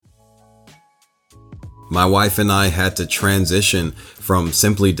My wife and I had to transition from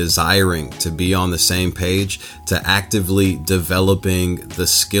simply desiring to be on the same page to actively developing the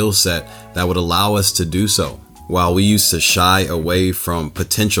skill set that would allow us to do so. While we used to shy away from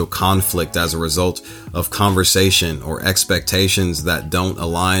potential conflict as a result of conversation or expectations that don't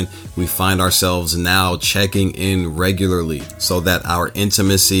align, we find ourselves now checking in regularly so that our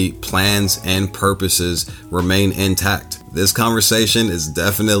intimacy, plans, and purposes remain intact. This conversation is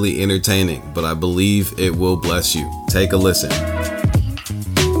definitely entertaining, but I believe it will bless you. Take a listen.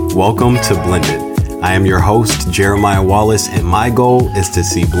 Welcome to Blended. I am your host, Jeremiah Wallace, and my goal is to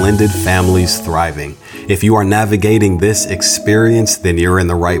see blended families thriving. If you are navigating this experience, then you're in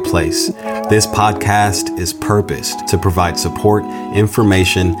the right place. This podcast is purposed to provide support,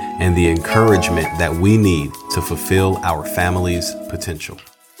 information, and the encouragement that we need to fulfill our family's potential.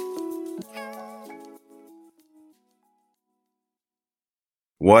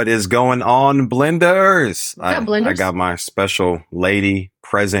 What is going on, Blenders? I got my special lady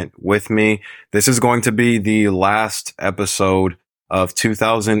present with me. This is going to be the last episode of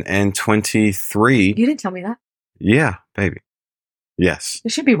 2023. You didn't tell me that. Yeah, baby. Yes. There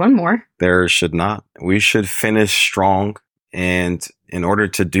should be one more. There should not. We should finish strong. And in order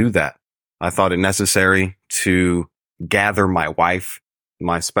to do that, I thought it necessary to gather my wife,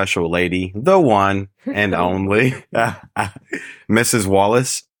 my special lady, the one and only, Mrs.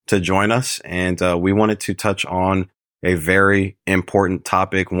 Wallace, to join us. And we wanted to touch on a very important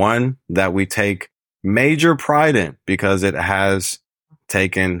topic, one that we take major pride in because it has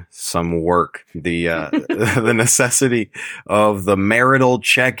taken some work. The the necessity of the marital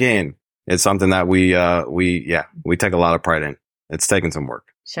check-in is something that we take a lot of pride in. It's taken some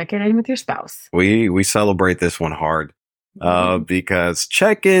work. Checking in with your spouse. We celebrate this one hard. Because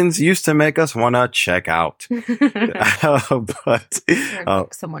check-ins used to make us want to check out.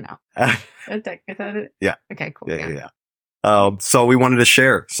 Someone out. Is that it? Yeah. Okay, cool. Yeah. So we wanted to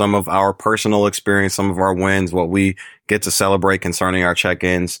share some of our personal experience, some of our wins, what we get to celebrate concerning our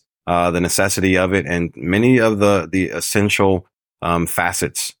check-ins, the necessity of it, and many of the essential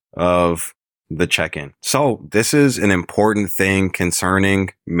facets of the check-in. So this is an important thing concerning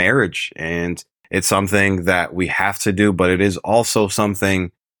marriage, and it's something that we have to do, but it is also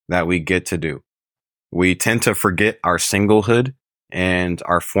something that we get to do. We tend to forget our singlehood and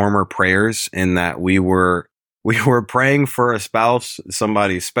our former prayers in that we were praying for a spouse,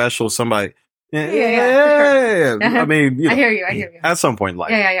 somebody special, somebody. Yeah. I mean, I hear you. At some point in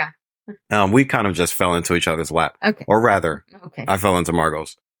life. Yeah. We kind of just fell into each other's lap. Okay. Or rather, okay. I fell into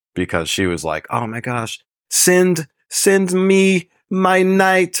Margo's because she was like, oh my gosh, send me my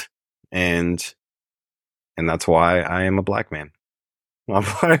knight. And that's why I am a black man. I'm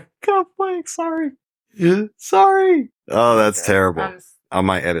like, sorry. Oh, that's terrible. I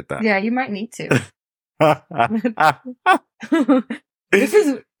might edit that. Yeah, you might need to.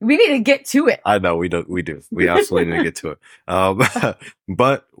 We need to get to it. I know we do. We absolutely need to get to it.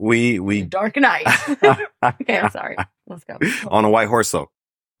 But we Dark Knight. Okay, I'm sorry. Let's go. On a white horse though.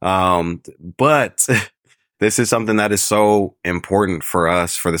 But this is something that is so important for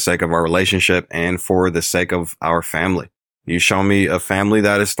us for the sake of our relationship and for the sake of our family. You show me a family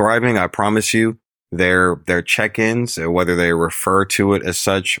that is thriving, I promise you, their check-ins, whether they refer to it as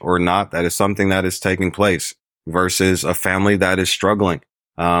such or not, that is something that is taking place versus a family that is struggling.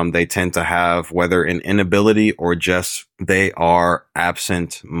 They tend to have whether an inability or just they are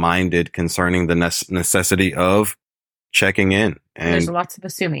absent-minded concerning the necessity of checking in. And there's lots of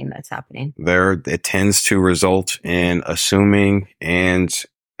assuming that's happening. It tends to result in assuming and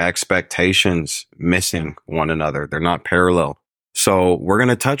expectations missing one another. They're not parallel. So we're going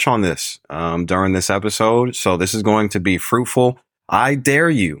to touch on this during this episode. So this is going to be fruitful. I dare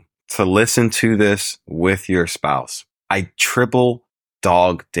you to listen to this with your spouse. I triple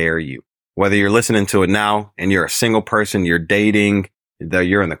dog dare you. Whether you're listening to it now and you're a single person, you're dating,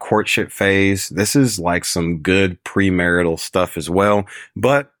 you're in the courtship phase. This is like some good premarital stuff as well.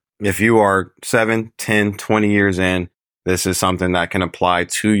 But if you are 7, 10, 20 years in, this is something that can apply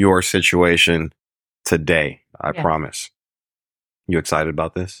to your situation today. I promise. You excited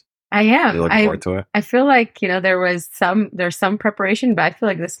about this? I am. You looking forward to it? I feel like, there's some preparation, but I feel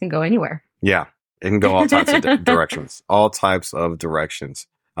like this can go anywhere. Yeah, it can go all types of directions. All types of directions.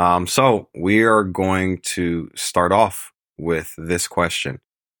 So we are going to start off with this question.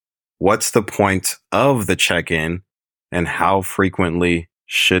 What's the point of the check-in and how frequently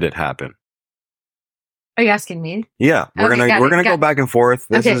should it happen? Are you asking me? Yeah, we're gonna go back and forth.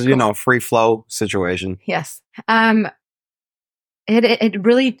 This is, cool. Free flow situation. Yes. It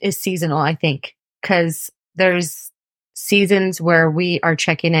really is seasonal, I think, because there's seasons where we are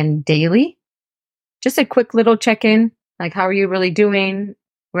checking in daily just a quick little check-in. Like, how are you really doing?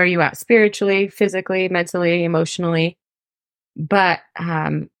 Where are you at spiritually, physically, mentally, emotionally? But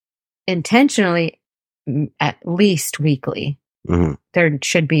intentionally, at least weekly, there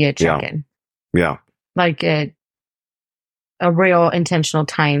should be a check-in. Yeah. Like a real intentional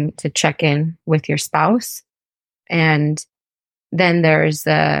time to check in with your spouse. And then there's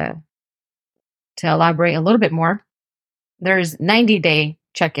to elaborate a little bit more, there's 90-day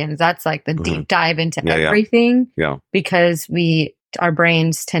check-ins. That's like the deep dive into everything. Yeah. Because our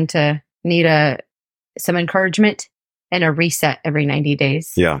brains tend to need some encouragement and a reset every 90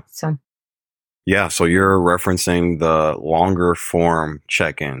 days. Yeah. So you're referencing the longer form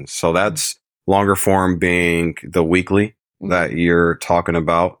check-ins. So that's longer form being the weekly that you're talking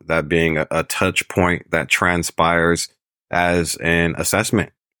about, that being a touch point that transpires as an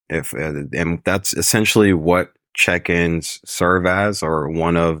assessment. And that's essentially what check-ins serve as, or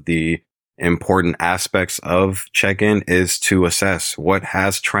one of the important aspects of check-in is to assess what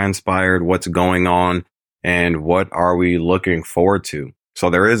has transpired, what's going on, and what are we looking forward to. So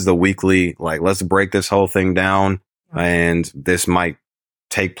there is the weekly, like, let's break this whole thing down. And this might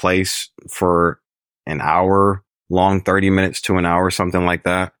take place for an hour long, 30 minutes to an hour, something like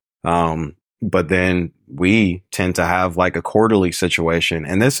that. But then we tend to have like a quarterly situation.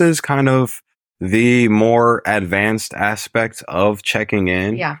 And this is kind of the more advanced aspect of checking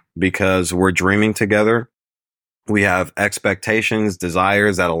in, because we're dreaming together. We have expectations,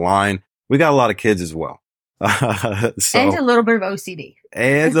 desires that align. We got a lot of kids as well. And a little bit of OCD.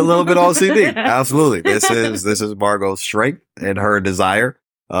 And a little bit of OCD. Absolutely. This is Margo's strength and her desire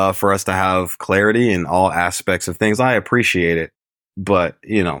for us to have clarity in all aspects of things. I appreciate it, but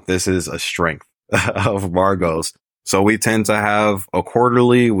this is a strength of Margo's. So we tend to have a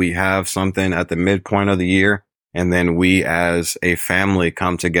quarterly, we have something at the midpoint of the year, and then we as a family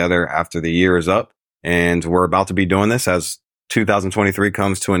come together after the year is up. And we're about to be doing this as 2023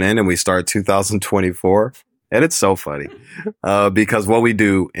 comes to an end and we start 2024. And it's so funny because what we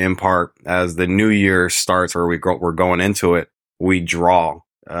do in part as the new year starts, or we're going into it, we draw,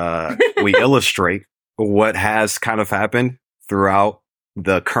 we illustrate what has kind of happened throughout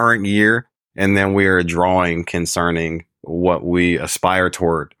the current year. And then we are drawing concerning what we aspire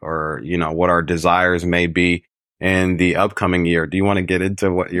toward, or, what our desires may be in the upcoming year. Do you want to get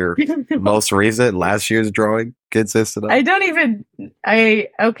into what your most recent last year's drawing consisted of?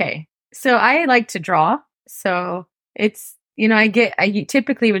 Okay. So I like to draw. So it's, I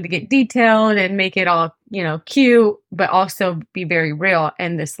typically would get detailed and make it all, cute, but also be very real.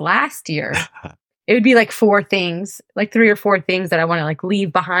 And this last year, it would be like 4 things, like 3 or 4 things that I want to like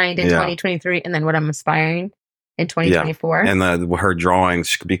leave behind in 2023, and then what I'm aspiring in 2024. Yeah. And her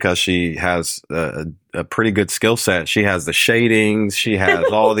drawings, because she has a pretty good skill set. She has the shadings. She has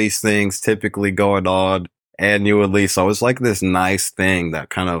all these things typically going on annually. So it's like this nice thing that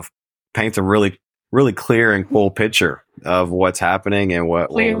kind of paints a really, really clear and cool picture of what's happening and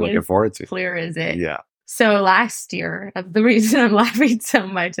what we're looking forward to. Clear is it? Yeah. So last year, the reason I'm laughing so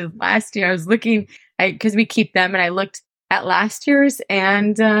much is last year I was looking, because we keep them, and I looked at last year's,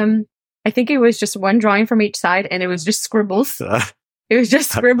 and I think it was just one drawing from each side, and it was just scribbles. It was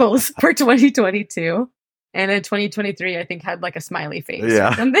just scribbles for 2022. And then 2023, I think, had like a smiley face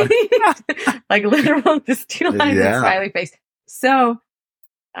or something. Like literal, just 2 lines of smiley face. So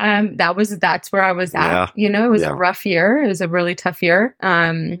that's where I was at. It was a rough year. It was a really tough year.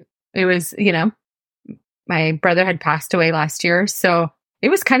 It was, my brother had passed away last year, so it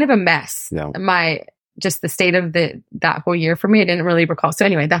was kind of a mess. Just the state of that whole year for me, I didn't really recall. So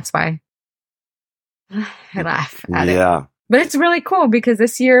anyway, that's why I laugh at it. But it's really cool because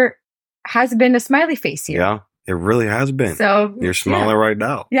this year has been a smiley face year. Yeah, it really has been. So you're smiling right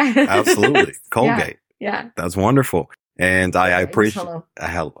now. Yeah, absolutely. Colgate. Yeah, that's wonderful. And I appreciate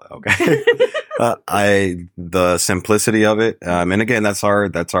hello. Okay. The simplicity of it. And again, that's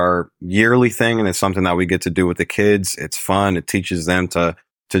our yearly thing. And it's something that we get to do with the kids. It's fun. It teaches them to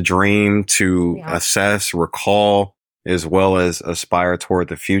dream, to assess, recall, as well as aspire toward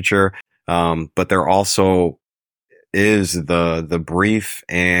the future. But there also is the brief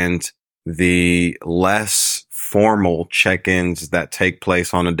and the less formal check-ins that take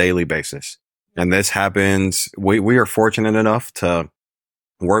place on a daily basis. And this happens, we are fortunate enough to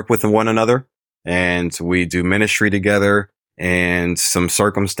work with one another, and we do ministry together, and some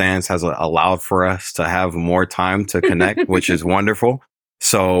circumstance has allowed for us to have more time to connect, which is wonderful.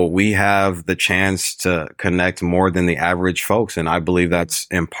 So we have the chance to connect more than the average folks. And I believe that's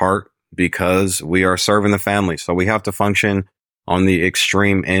in part because we are serving the family. So we have to function on the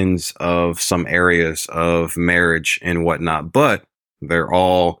extreme ends of some areas of marriage and whatnot, but they're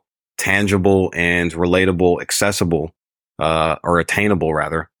all tangible and relatable, accessible, or attainable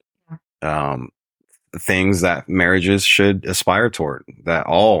rather, things that marriages should aspire toward, that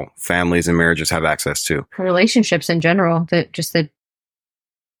all families and marriages have access to. Relationships in general, the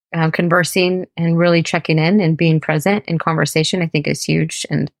conversing and really checking in and being present in conversation, I think is huge.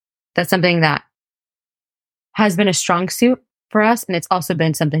 And that's something that has been a strong suit for us. And it's also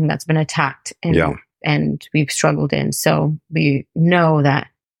been something that's been attacked and we've struggled in. So we know that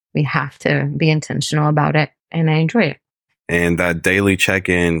we have to be intentional about it. And I enjoy it. And that daily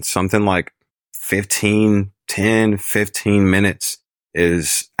check-in, something like 15 minutes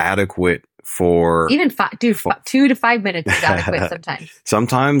is adequate for even 2 to 5 minutes is adequate sometimes.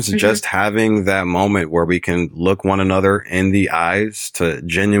 Sometimes just having that moment where we can look one another in the eyes to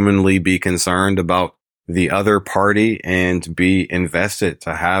genuinely be concerned about the other party and be invested,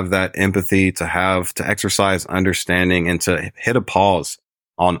 to have that empathy, to exercise understanding, and to hit a pause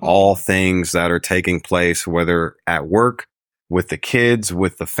on all things that are taking place, whether at work, with the kids,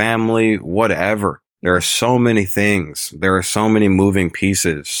 with the family, whatever. There are so many things. There are so many moving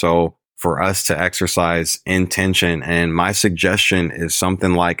pieces. So for us to exercise intention, and my suggestion is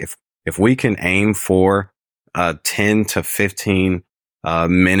something like if we can aim for a 10 to 15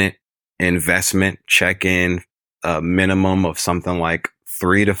 minute investment check-in, a minimum of something like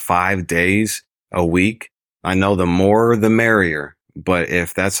 3 to 5 days a week. I know the more the merrier, but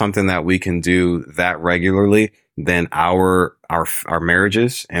if that's something that we can do that regularly, then our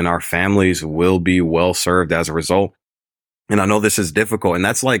marriages and our families will be well served as a result. And I know this is difficult, and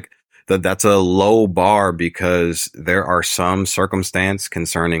that's a low bar, because there are some circumstance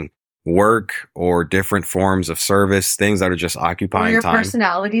concerning work or different forms of service, things that are just occupying your time.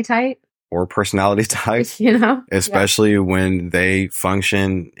 Personality type. Or personality type, especially when they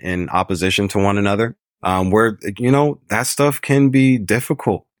function in opposition to one another, where, that stuff can be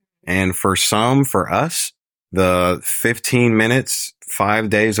difficult. And for us, the 15 minutes, 5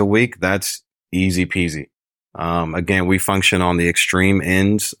 days a week, that's easy peasy. Again, we function on the extreme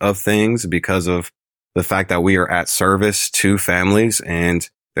ends of things because of the fact that we are at service to families, and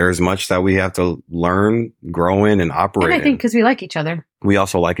there's much that we have to learn, grow in, and operate in. And I think because we like each other. We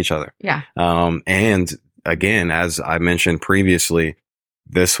also like each other. Yeah. And again, as I mentioned previously,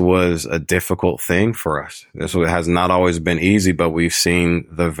 this was a difficult thing for us. This has not always been easy, but we've seen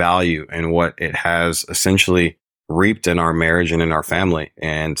the value in what it has essentially reaped in our marriage and in our family.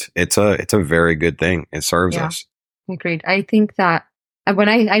 And it's a very good thing. It serves us. Agreed. I think that when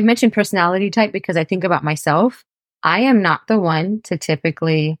I mentioned personality type, because I think about myself, I am not the one to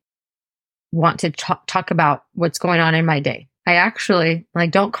typically want to talk about what's going on in my day. I actually,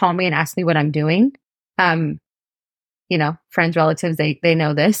 don't call me and ask me what I'm doing. Friends, relatives, they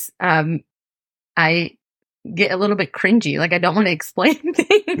know this. I get a little bit cringy. I don't want to explain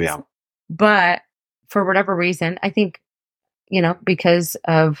things. Yeah. But for whatever reason, I think, because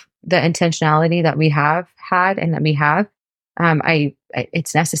of the intentionality that we have had and that we have,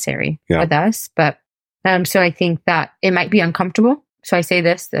 it's necessary with us. But so I think that it might be uncomfortable. So I say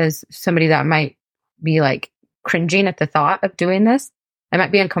this as somebody that might be cringing at the thought of doing this. I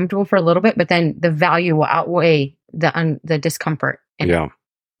might be uncomfortable for a little bit, but then the value will outweigh the discomfort. Yeah.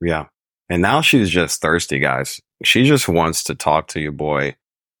 And now she's just thirsty, guys. She just wants to talk to you, boy.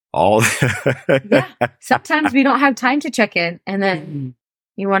 Sometimes we don't have time to check in, and then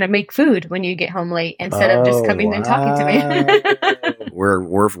you want to make food when you get home late instead of just coming and talking to me.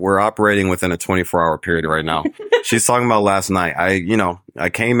 We're operating within a 24-hour period right now. She's talking about last night. I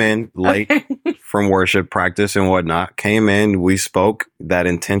came in late from worship practice and whatnot. Came in, we spoke that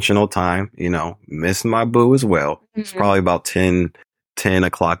intentional time. Missed my boo as well. It's probably about 10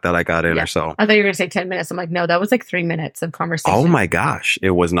 o'clock that I got in or so. I thought you were going to say 10 minutes. I'm like, no, that was 3 minutes of conversation. Oh my gosh.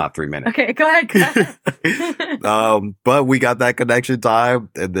 It was not 3 minutes. Okay, go ahead. But we got that connection time.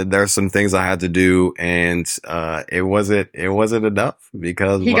 And then there's some things I had to do, and it wasn't enough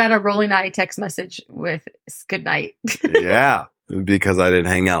because you got a rolling eye text message with good night. Yeah, because I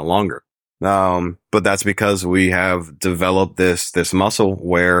didn't hang out longer. But that's because we have developed this muscle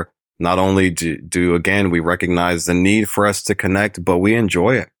where not only do again, we recognize the need for us to connect, but we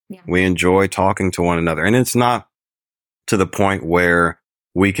enjoy it. Yeah. We enjoy talking to one another. And it's not to the point where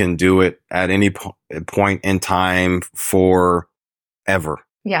we can do it at any point in time forever.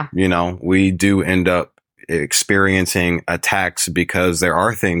 Yeah. We do end up experiencing attacks because there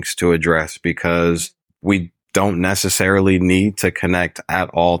are things to address, because we don't necessarily need to connect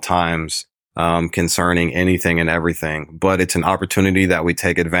at all times. Concerning anything and everything, but it's an opportunity that we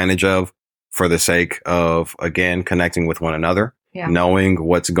take advantage of for the sake of, again, connecting with one another, knowing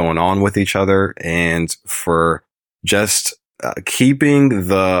what's going on with each other, and for just keeping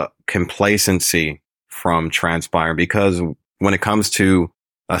the complacency from transpiring, because when it comes to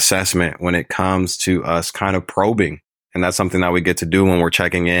assessment, when it comes to us kind of probing, and that's something that we get to do when we're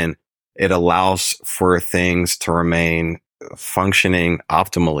checking in, it allows for things to remain functioning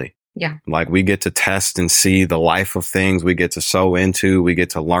optimally. Yeah. Like we get to test and see the life of things we get to sow into, we get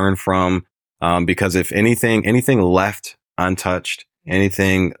to learn from, because if anything left untouched,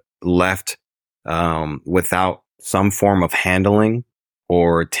 anything left without some form of handling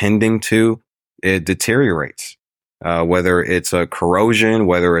or tending to, it deteriorates. Whether it's a corrosion,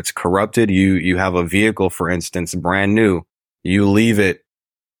 whether it's corrupted, you have a vehicle, for instance, brand new, you leave it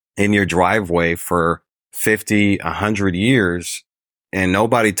in your driveway for 50, 100 years and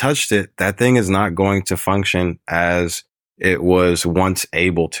nobody touched it, that thing is not going to function as it was once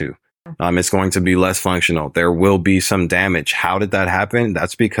able to. It's going to be less functional. There will be some damage. How did that happen?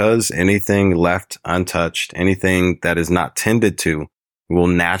 That's because anything left untouched, anything that is not tended to, will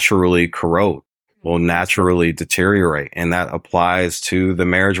naturally corrode, will naturally deteriorate. And that applies to the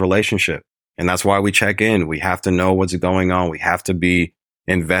marriage relationship. And that's why we check in. We have to know what's going on. We have to be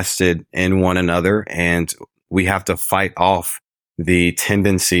invested in one another, and we have to fight off the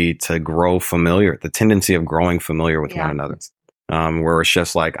tendency to grow familiar, the tendency of growing familiar with one another. Where it's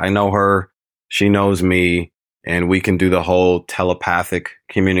just like, I know her, she knows me, and we can do the whole telepathic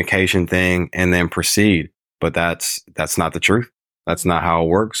communication thing and then proceed. But that's not the truth. That's not how it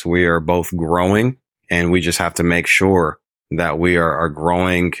works. We are both growing, and we just have to make sure that we are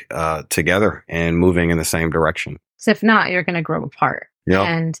growing together and moving in the same direction. So if not, you're going to grow apart. Yep.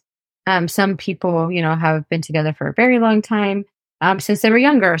 And some people, have been together for a very long time since they were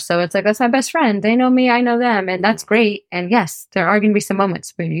younger. So it's like, that's my best friend. They know me, I know them. And that's great. And yes, there are going to be some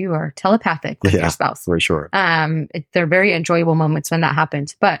moments where you are telepathic with your spouse. For sure. They're very enjoyable moments when that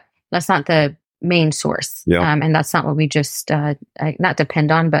happens. But that's not the main source. Yeah. And that's not what we just not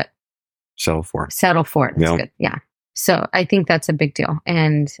depend on, but settle for. That's good. Yeah. So I think that's a big deal.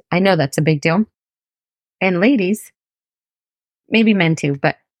 And I know that's a big deal. And ladies, maybe men too,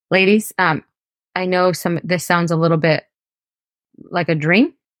 but ladies, I know this sounds a little bit like a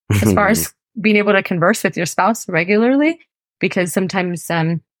dream as far as being able to converse with your spouse regularly, because sometimes,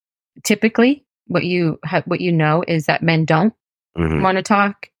 typically what you know is that men don't want to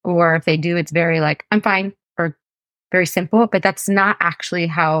talk, or if they do, it's very like, I'm fine, or very simple, but that's not actually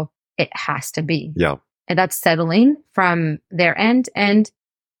how it has to be. Yeah. And that's settling from their end. And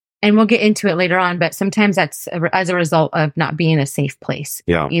we'll get into it later on, but sometimes that's as a result of not being a safe place.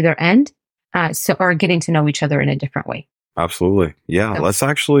 Yeah. Either end. Or getting to know each other in a different way. Absolutely. Yeah. So, let's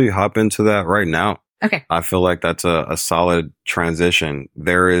actually hop into that right now. Okay. I feel like that's a solid transition.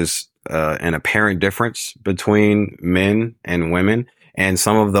 There is an apparent difference between men and women, and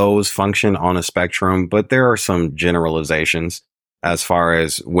some of those function on a spectrum, but there are some generalizations as far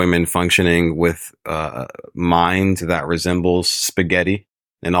as women functioning with a mind that resembles spaghetti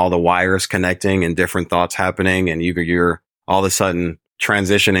and all the wires connecting and different thoughts happening, and you're all of a sudden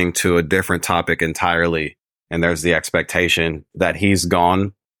transitioning to a different topic entirely. And there's the expectation that he's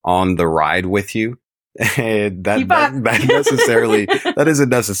gone on the ride with you. And that isn't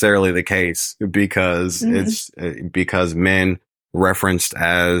necessarily the case, because it's because men referenced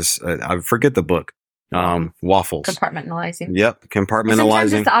as I forget the book, waffles. Compartmentalizing. Yep. Compartmentalizing.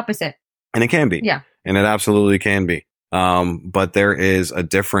 Sometimes it's the opposite. And it can be. Yeah. And it absolutely can be. But there is a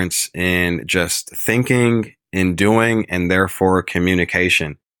difference in just thinking and doing, and therefore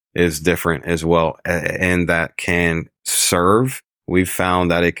communication is different as well. And that can serve. We've found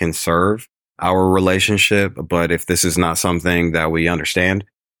that it can serve our relationship. But if this is not something that we understand,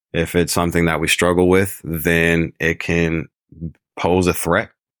 if it's something that we struggle with, then it can pose a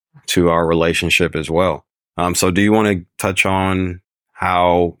threat to our relationship as well. So do you want to touch on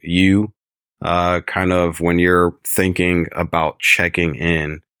how you kind of, when you're thinking about checking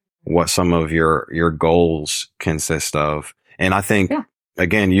in, what some of your goals consist of? And I think,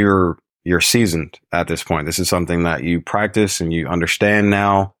 again, you're seasoned at this point. This is something that you practice and you understand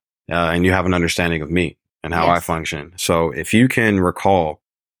now, and you have an understanding of me and how I function. So if you can recall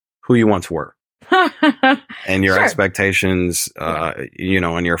who you once were and your expectations,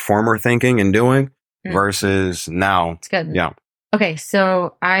 and your former thinking and doing versus now. It's good. Yeah. Okay.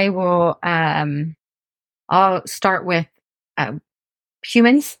 So I will, I'll start with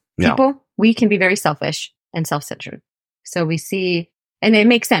humans, people. We can be very selfish and self-centered. So we see, and it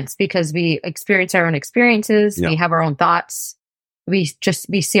makes sense because we experience our own experiences. We have our own thoughts. We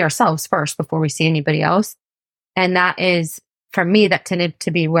see ourselves first before we see anybody else. And that is, for me, that tended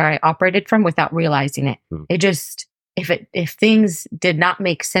to be where I operated from without realizing it. It just, if things did not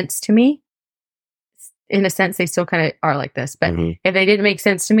make sense to me, in a sense, they still kind of are like this. But Mhm. if they didn't make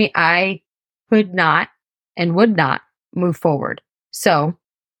sense to me, I could not and would not move forward. So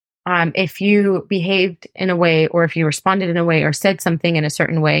if you behaved in a way, or if you responded in a way, or said something in a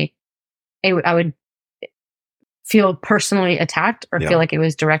certain way, I would feel personally attacked or Yeah. feel like it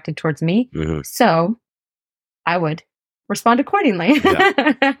was directed towards me. Mhm. So I would respond accordingly.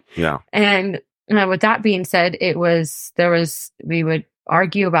 Yeah. And with that being said, we would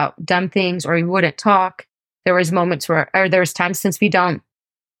argue about dumb things, or we wouldn't talk. There was moments where, or there was times, since we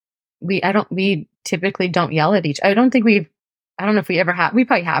typically don't yell at each. I don't know if we ever have. We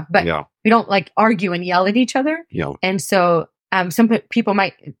probably have, but Yeah. we don't like argue and yell at each other. Yeah. And so some people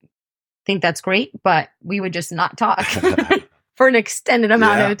might think that's great, but we would just not talk for an extended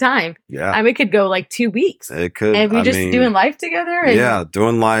amount of time. Yeah. I mean, it could go like 2 weeks. It could. And we doing life together. And yeah,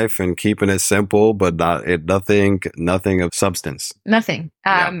 doing life and keeping it simple, but nothing of substance. Nothing.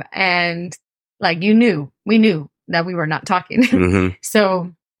 Yeah. And like we knew that we were not talking. Mhm.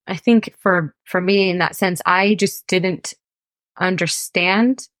 So I think for me, in that sense, I just didn't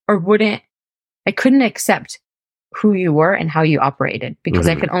understand, or I couldn't accept who you were and how you operated, because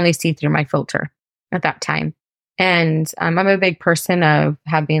I Mhm. could only see through my filter at that time. And I'm a big person of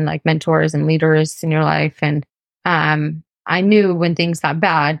having like mentors and leaders in your life. And I knew when things got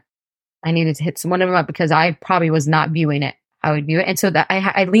bad, I needed to hit one of them up, because I probably was not viewing it how I would view it. And so that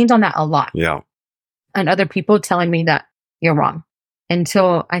I leaned on that a lot. Yeah. And other people telling me that you're wrong,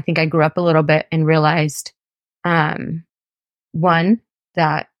 until I think I grew up a little bit and realized, one,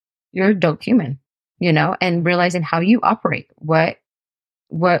 that you're a dope human, and realizing how you operate, what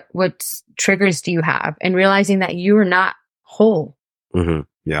triggers do you have, and realizing that you are not whole, Mhm.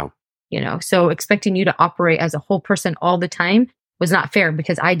 Yeah. so expecting you to operate as a whole person all the time was not fair,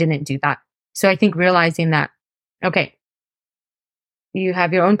 because I didn't do that. So I think realizing that, okay, you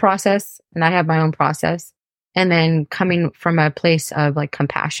have your own process and I have my own process, and then coming from a place of like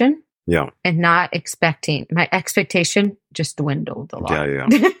compassion, Yeah. and not expecting, my expectation just dwindled a lot. Yeah.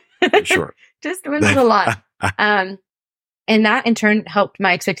 Sure. Just dwindled a lot. And that in turn helped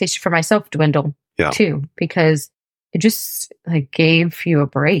my expectation for myself dwindle too, because it just like gave you a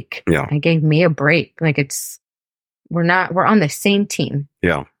break. Yeah. It gave me a break. Like we're on the same team.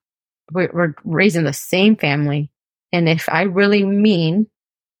 Yeah. We're raising the same family. And if I really mean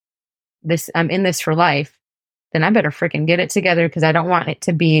this, I'm in this for life, then I better freaking get it together, because I don't want it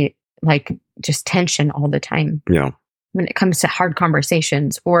to be like just tension all the time. Yeah. When it comes to hard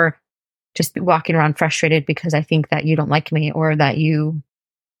conversations, or just be walking around frustrated because I think that you don't like me, or that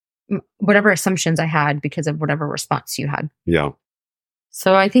whatever assumptions I had because of whatever response you had. Yeah.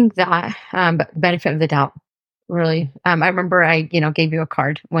 So I think that benefit of the doubt, really. I remember I gave you a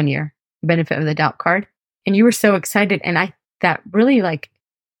card one year, benefit of the doubt card, and you were so excited, and that really, like,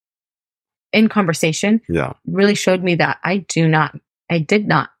 in conversation, really showed me that I did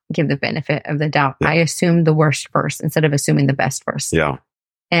not give the benefit of the doubt. I assumed the worst first instead of assuming the best first. Yeah.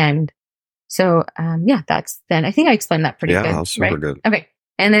 And so, that's then. I think I explained that pretty good. Yeah, super right? good. Okay.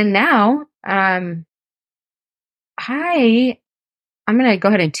 And then now, I'm going to go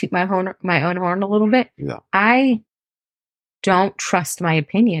ahead and toot my own horn a little bit. Yeah. I don't trust my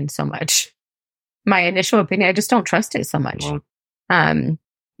opinion so much. My initial opinion, I just don't trust it so much. Well,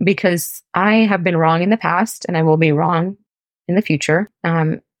 because I have been wrong in the past, and I will be wrong in the future.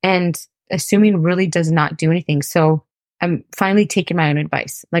 And assuming really does not do anything. So I'm finally taking my own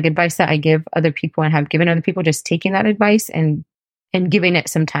advice, like advice that I give other people and have given other people, just taking that advice and giving it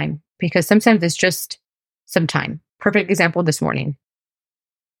some time, because sometimes it's just some time. Perfect example this morning.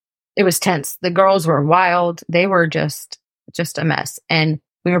 It was tense. The girls were wild. They were just a mess. And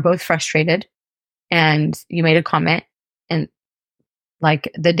we were both frustrated. And you made a comment, and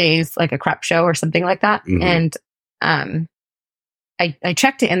like the day's like a crap show or something like that. Mhm. And I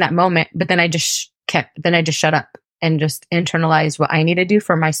checked it in that moment, but then I just shut up and just internalized what I need to do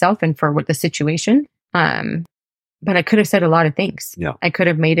for myself and for what the situation. But I could have said a lot of things. Yeah. I could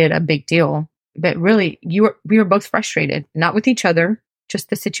have made it a big deal, but really we were both frustrated, not with each other, just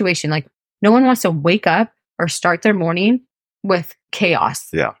the situation. Like, no one wants to wake up or start their morning with chaos.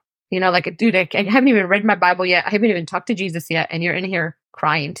 Yeah. Like, dude, I haven't even read my Bible yet. I haven't even talked to Jesus yet. And you're in here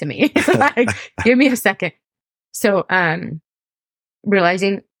crying to me. Like, give me a second. So,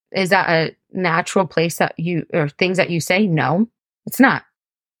 realizing, is that a natural place that or things that you say? No, it's not.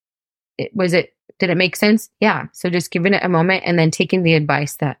 Did it make sense? Yeah. So just giving it a moment, and then taking the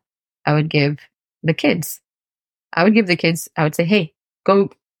advice that I would give the kids. I would say, hey, go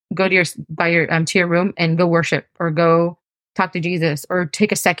to your room and go worship, or go talk to Jesus, or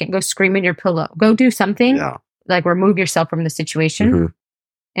take a second, go scream in your pillow, go do something, like remove yourself from the situation. Mhm.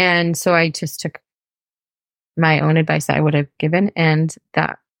 And so I just took my own advice I would have given. And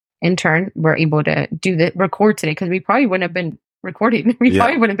that in turn, we're able to record today, because we probably wouldn't have been recording. We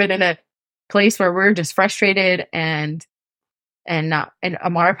probably would have been in a place where we're just frustrated and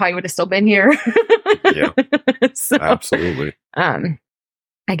Amara probably would have still been here. Yeah. So, absolutely.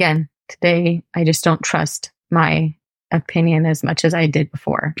 Again, today I just don't trust my opinion as much as I did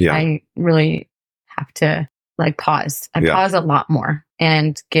before. Yeah. I really have to pause. I pause a lot more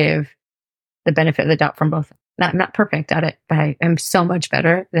and give the benefit of the doubt from both. I'm not perfect at it, but I am so much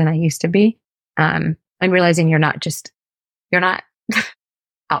better than I used to be. I'm realizing you're not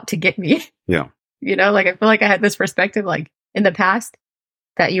out to get me. Yeah. I feel like I had this perspective in the past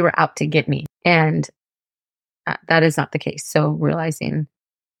that you were out to get me. And that is not the case. So realizing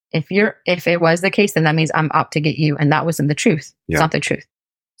if it was the case, then that means I'm out to get you. And that wasn't the truth. Yeah. It's not the truth.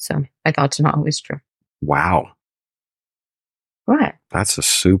 So my thoughts are not always true. Wow. What? That's a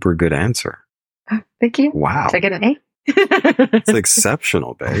super good answer. Oh, thank you. Wow. Did I get an A? It's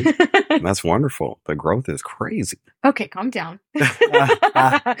exceptional, babe. That's wonderful. The growth is crazy. Okay, calm down. Let's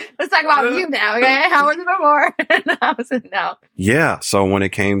talk about you now, okay? How was it before? How was it now? Yeah. So when it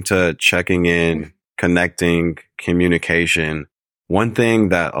came to checking in, connecting, communication, one thing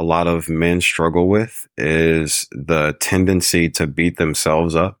that a lot of men struggle with is the tendency to beat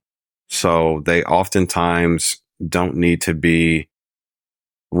themselves up. So they oftentimes don't need to be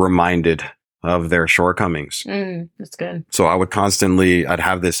reminded of their shortcomings. That's good. So I'd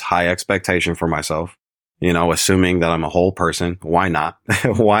have this high expectation for myself, assuming that I'm a whole person. Why not?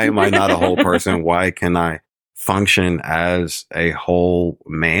 Why am I not a whole person? Why can I function as a whole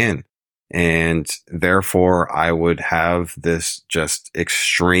man? And therefore I would have this just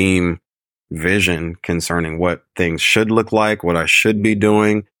extreme vision concerning what things should look like, what I should be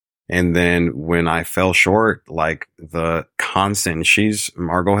doing. And then when I fell short, the constant,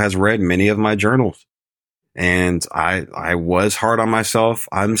 Margo has read many of my journals, and I was hard on myself.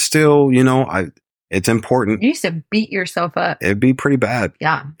 I'm still, it's important. You used to beat yourself up. It'd be pretty bad.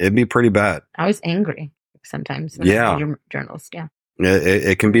 Yeah. It'd be pretty bad. I was angry sometimes. When I read your journals. Yeah.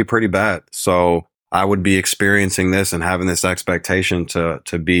 It can be pretty bad. So I would be experiencing this and having this expectation to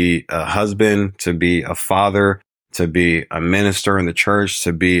be a husband, to be a father, to be a minister in the church,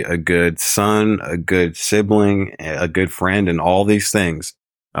 to be a good son, a good sibling, a good friend, and all these things.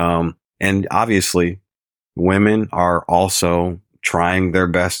 And obviously women are also trying their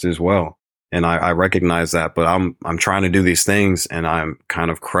best as well. And I recognize that, but I'm trying to do these things and I'm kind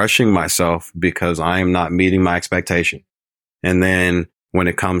of crushing myself because I am not meeting my expectation. And then when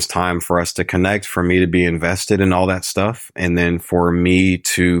it comes time for us to connect, for me to be invested in all that stuff, and then for me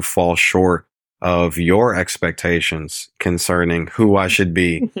to fall short of your expectations concerning who I should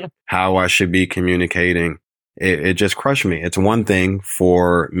be, how I should be communicating, it just crushed me. It's one thing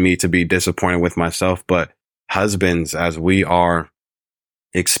for me to be disappointed with myself, but husbands, as we are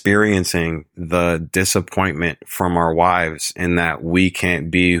experiencing the disappointment from our wives in that we can't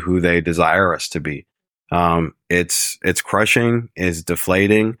be who they desire us to be, it's crushing, it's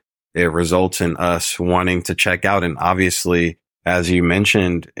deflating. It results in us wanting to check out. And obviously, as you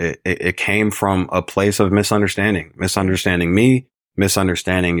mentioned, it came from a place of misunderstanding me,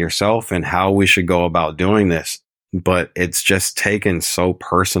 misunderstanding yourself and how we should go about doing this. But it's just taken so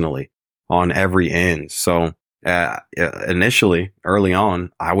personally on every end. So initially, early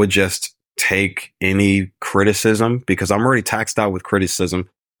on, I would just take any criticism because I'm already taxed out with criticism.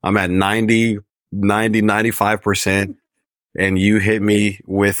 I'm at 95%. And you hit me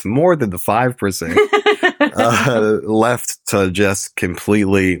with more than the 5% left to just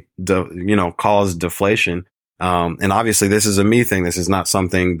completely, cause deflation. And obviously this is a me thing. This is not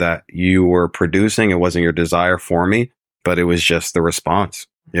something that you were producing. It wasn't your desire for me, but it was just the response.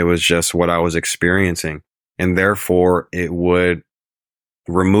 It was just what I was experiencing. And therefore it would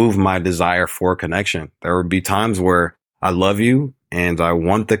remove my desire for connection. There would be times where I love you and I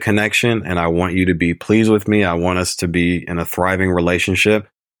want the connection and I want you to be pleased with me. I want us to be in a thriving relationship.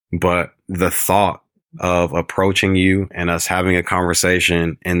 But the thought of approaching you and us having a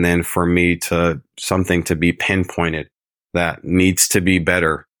conversation and then for me to something to be pinpointed that needs to be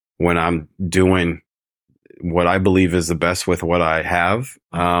better when I'm doing what I believe is the best with what I have,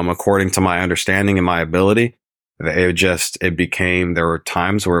 according to my understanding and my ability, it became, there were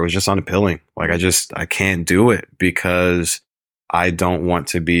times where it was just unappealing. I can't do it because I don't want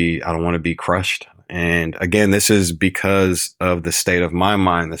to be crushed. And again, this is because of the state of my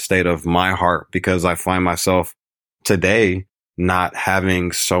mind, the state of my heart, because I find myself today not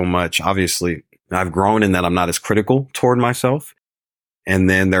having so much. Obviously, I've grown in that I'm not as critical toward myself. And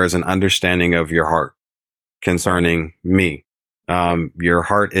then there's an understanding of your heart concerning me. Your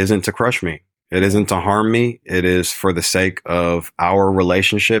heart isn't to crush me. It isn't to harm me. It is for the sake of our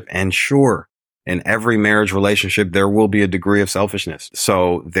relationship. And sure, in every marriage relationship, there will be a degree of selfishness.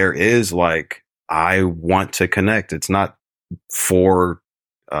 So there is like, I want to connect. It's not for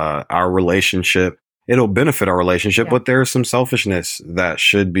our relationship. It'll benefit our relationship, but there's some selfishness that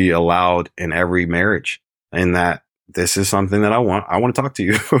should be allowed in every marriage. And that this is something that I want. I want to talk to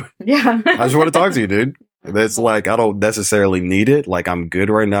you. Yeah. I just want to talk to you, dude. That's like, I don't necessarily need it. Like, I'm good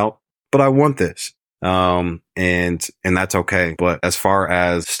right now, but I want this. And that's okay. But as far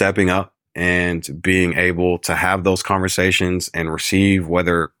as stepping up and being able to have those conversations and receive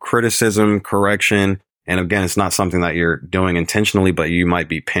whether criticism, correction, and again, it's not something that you're doing intentionally, but you might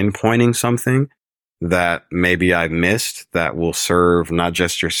be pinpointing something that maybe I missed that will serve not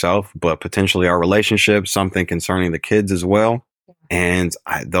just yourself, but potentially our relationship, something concerning the kids as well. And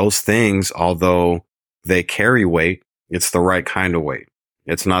those things, although they carry weight, it's the right kind of weight.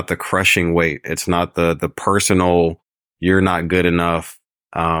 It's not the crushing weight. It's not the personal, you're not good enough.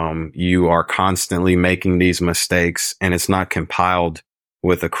 You are constantly making these mistakes, and it's not compiled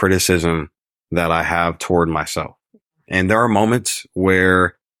with a criticism that I have toward myself. And there are moments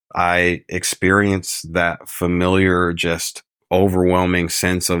where I experience that familiar, just overwhelming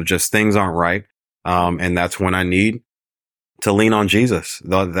sense of just things aren't right. And that's when I need to lean on Jesus.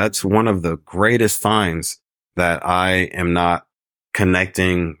 That's one of the greatest signs that I am not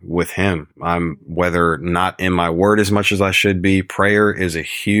connecting with him. I'm whether not in my word as much as I should be. Prayer is a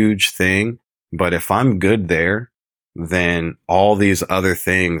huge thing, but if I'm good there, then all these other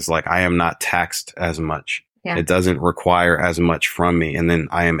things, like I am not taxed as much. Yeah. It doesn't require as much from me. And then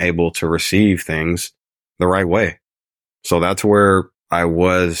I am able to receive things the right way. So that's where I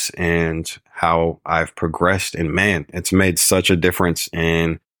was and how I've progressed. And man, it's made such a difference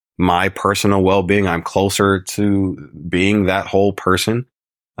in my personal well-being. I'm closer to being that whole person.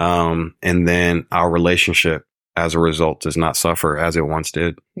 And then our relationship as a result does not suffer as it once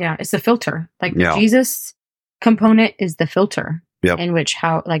did. Yeah. It's the filter. Like the Jesus component is the filter in which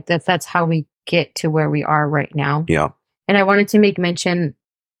that's how we get to where we are right now. Yeah. And I wanted to make mention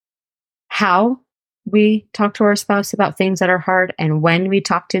how we talk to our spouse about things that are hard, and when we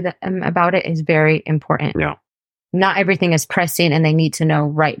talk to them about it is very important. Yeah. Not everything is pressing and they need to know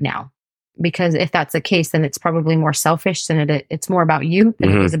right now, because if that's the case, then it's probably more selfish than it's more about you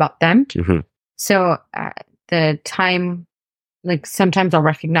than it is about them. Mm-hmm. So the time, like sometimes I'll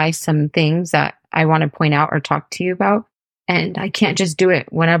recognize some things that I want to point out or talk to you about, and I can't just do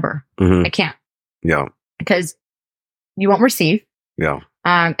it whenever. Mm-hmm. I can't. Yeah. Because you won't receive. Yeah.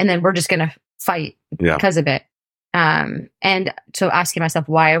 And then we're just going to fight because of it. And so asking myself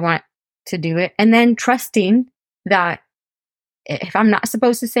why I want to do it, and then trusting that if I'm not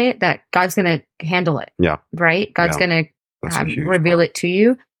supposed to say it, that God's going to handle it. Yeah. Right? God's going to reveal it to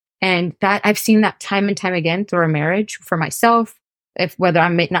you. And that I've seen that time and time again through a marriage for myself, whether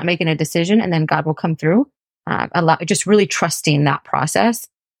I'm not making a decision, and then God will come through. Just really trusting that process,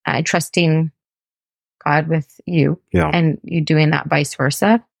 trusting God with you, and you doing that vice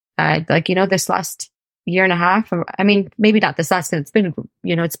versa. This last year and a half, I mean, maybe not this last, it's been,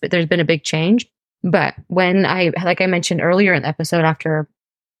 there's been a big change. But when like I mentioned earlier in the episode, after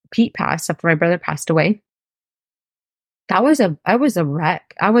Pete passed, after my brother passed away, I was a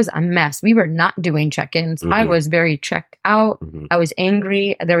wreck. I was a mess. We were not doing check-ins. Mm-hmm. I was very checked out. Mm-hmm. I was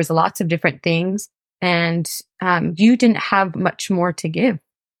angry. There was lots of different things. And you didn't have much more to give.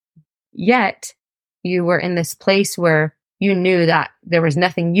 Yet you were in this place where you knew that there was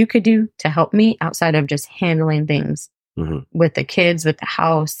nothing you could do to help me outside of just handling things with the kids, with the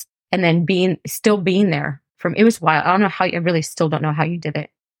house, and then still being there. It was wild. I don't know how. I really still don't know how you did it,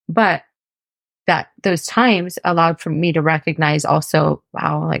 but that those times allowed for me to recognize also,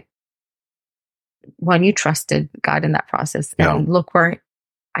 wow, like when you trusted God in that process, and look where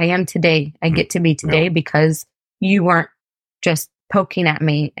I am today. I get to be today because you weren't just poking at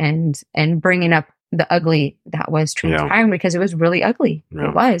me and bringing up the ugly that was transpiring, because it was really ugly. Yeah.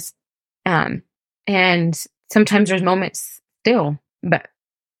 It was. And sometimes there's moments still, but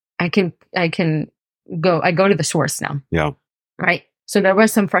I go to the source now. Yeah. Right. So there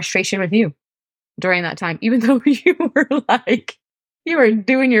was some frustration with you during that time, even though you were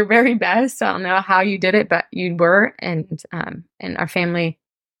doing your very best. I don't know how you did it, but you were. And our family,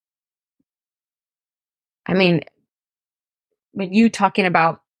 I mean, when you talking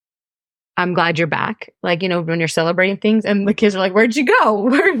about, I'm glad you're back. Like, when you're celebrating things and the kids are like, where'd you go?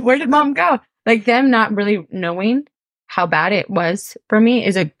 Where did mom go? Like, them not really knowing how bad it was for me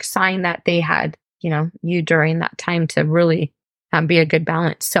is a sign that they had, you during that time to really be a good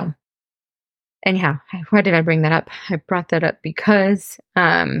balance. So And yeah, why did I bring that up? I brought that up because,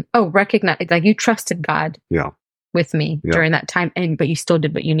 recognize, like, you trusted God Yeah. with me Yeah. during that time, but you still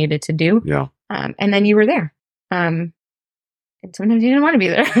did what you needed to do. Yeah. And then you were there. And sometimes you didn't want to be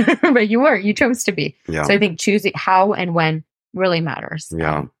there, but you chose to be. Yeah. So I think choosing how and when really matters.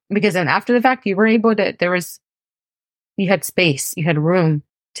 Yeah. Because then after the fact, you were able to, you had space, you had room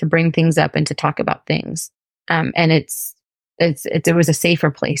to bring things up and to talk about things. And it was a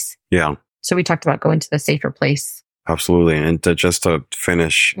safer place. Yeah. So we talked about going to the safer place. Absolutely. And to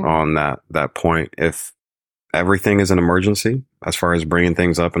finish on that point, if everything is an emergency, as far as bringing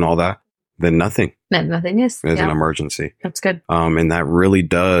things up and all that, then nothing is an emergency. That's good. And that really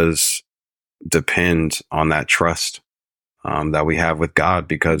does depend on that trust that we have with God,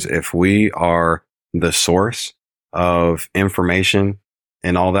 because if we are the source of information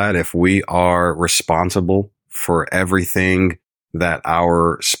and all that, if we are responsible for everything that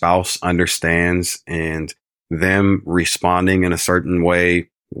our spouse understands and them responding in a certain way,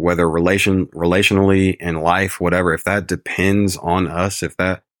 whether relationally, in life, whatever, if that depends on us, if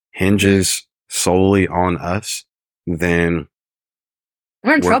that hinges solely on us, then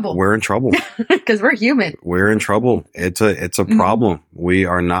we're in trouble. We're in trouble because we're human. We're in trouble. It's a problem. We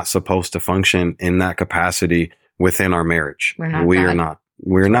are not supposed to function in that capacity within our marriage. We're not.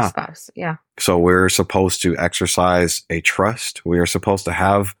 Spouse. Yeah. So we're supposed to exercise a trust. We are supposed to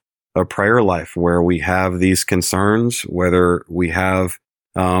have a prayer life where we have these concerns, whether we have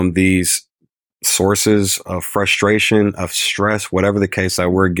these sources of frustration, of stress, whatever the case,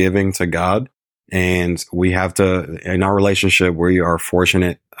 that we're giving to God. And we have to, in our relationship, we are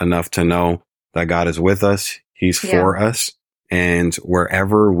fortunate enough to know that God is with us. He's for us. And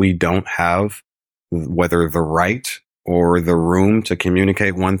wherever we don't have, whether the right or the room to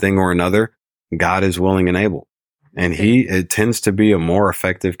communicate one thing or another, God is willing and able. And it tends to be a more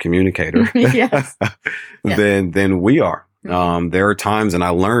effective communicator than we are. There are times, and I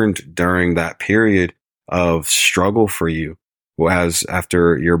learned during that period of struggle for you, as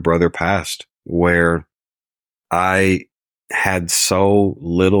after your brother passed, where I had so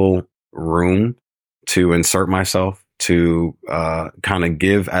little room to insert myself, to kind of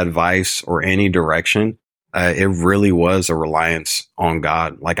give advice or any direction. It really was a reliance on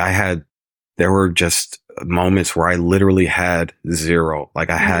God. Like there were just moments where I literally had zero.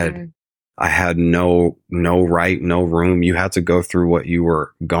 Like I had no right, no room. You had to go through what you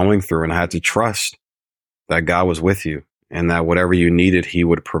were going through, and I had to trust that God was with you and that whatever you needed, He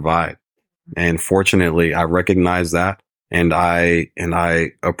would provide. And fortunately, I recognized that, and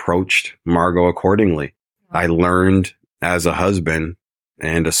I approached Margo accordingly. I learned as a husband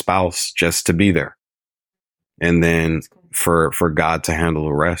and a spouse just to be there, and then for God to handle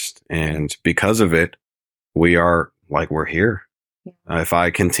the rest. And because of it, we're here. If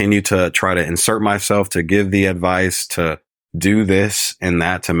I continue to try to insert myself, to give the advice, to do this and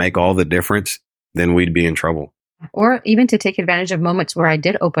that, to make all the difference, then we'd be in trouble. Or even to take advantage of moments where I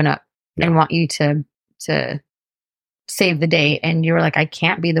did open up and want you to save the day. And you were like, I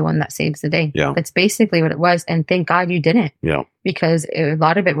can't be the one that saves the day. Yeah. That's basically what it was. And thank God you didn't. Yeah. Because a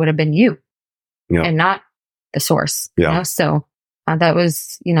lot of it would have been you and not the source. Yeah. So that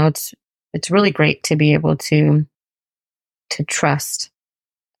was, it's really great to be able to trust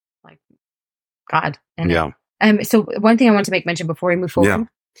like God. And so one thing I want to make mention before we move forward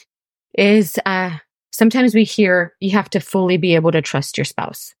is sometimes we hear you have to fully be able to trust your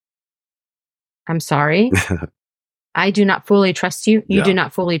spouse. I'm sorry. I do not fully trust you. You do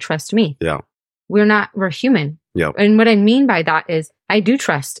not fully trust me. Yeah. We're human. Yeah. And what I mean by that is I do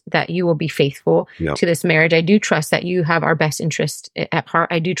trust that you will be faithful to this marriage. I do trust that you have our best interest at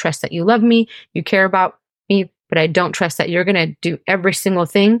heart. I do trust that you love me, you care about me, but I don't trust that you're going to do every single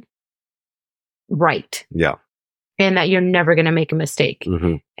thing right. Yeah. And that you're never going to make a mistake.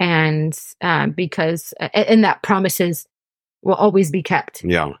 Mm-hmm. And because that promises will always be kept.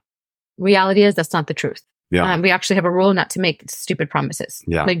 Yeah. Reality is that's not the truth. Yeah. We actually have a rule not to make stupid promises.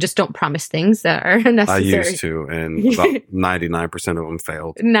 Yeah. Like just don't promise things that are necessary. I used to, and about 99% of them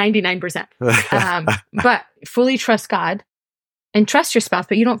failed. 99%. But fully trust God and trust your spouse,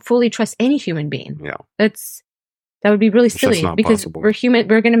 but you don't fully trust any human being. Yeah. That would be really silly because possible. We're human.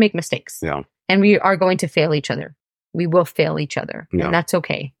 We're going to make mistakes. Yeah. And we are going to fail each other. We will fail each other. Yeah. And that's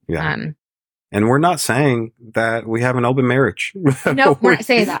okay. Yeah. And we're not saying that we have an open marriage. No, we're not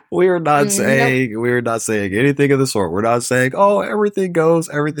saying that. We're not saying anything of the sort. We're not saying, oh,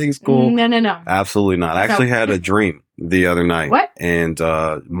 everything's cool. No. Absolutely not. I actually had a dream the other night. What? And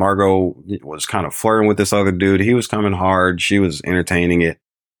Margo was kind of flirting with this other dude. He was coming hard. She was entertaining it.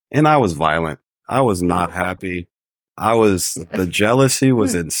 And I was violent. I was not happy. The jealousy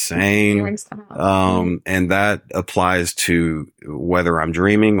was insane. Feelings come out. And that applies to whether I'm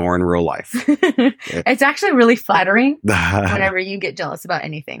dreaming or in real life. It's actually really flattering whenever you get jealous about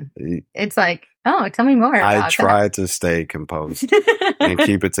anything. It's like, oh, tell me more. I try to stay composed and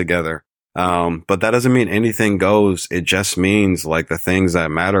keep it together. But that doesn't mean anything goes. It just means like the things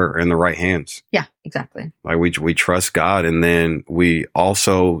that matter are in the right hands. Yeah, exactly. Like we trust God, and then we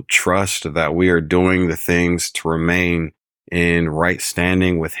also trust that we are doing the things to remain in right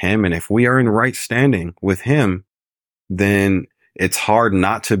standing with Him. And if we are in right standing with Him, then it's hard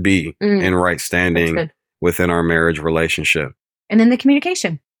not to be in right standing within our marriage relationship. And then the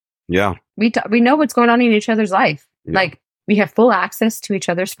communication. Yeah. We know what's going on in each other's life. Yeah. Like, we have full access to each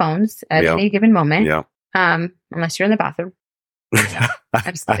other's phones at any given moment. Yeah. Unless you're in the bathroom.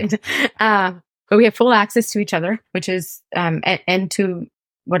 I'm just kidding. But we have full access to each other, which is, and to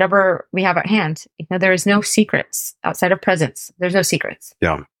whatever we have at hand. You know, there is no secrets outside of presence. There's no secrets.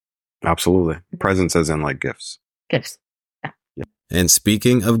 Yeah, absolutely. Presence as in like gifts. Gifts. Yeah. And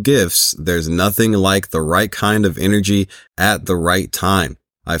speaking of gifts, there's nothing like the right kind of energy at the right time.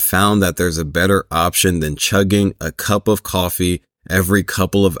 I found that there's a better option than chugging a cup of coffee every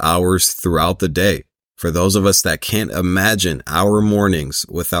couple of hours throughout the day. For those of us that can't imagine our mornings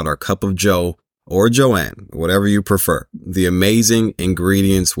without our cup of Joe or Joanne, whatever you prefer, the amazing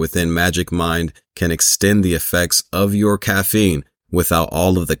ingredients within Magic Mind can extend the effects of your caffeine without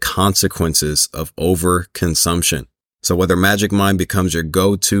all of the consequences of overconsumption. So whether Magic Mind becomes your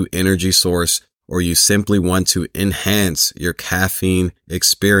go-to energy source, or you simply want to enhance your caffeine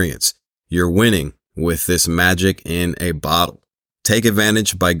experience, you're winning with this magic in a bottle. Take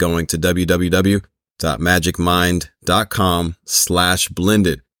advantage by going to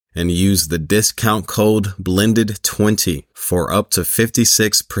www.magicmind.com/blended and use the discount code blended20 for up to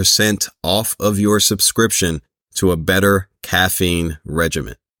 56% off of your subscription to a better caffeine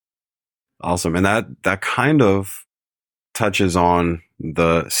regimen. Awesome. And that kind of touches on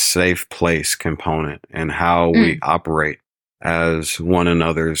the safe place component and how we operate as one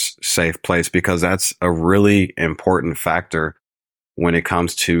another's safe place, because that's a really important factor when it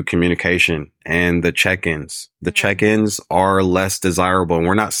comes to communication and the check-ins. The check-ins are less desirable. And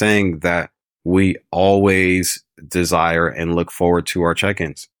we're not saying that we always desire and look forward to our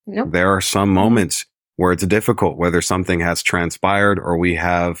check-ins. Nope. There are some moments where it's difficult, whether something has transpired or we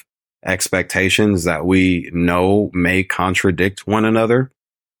have expectations that we know may contradict one another.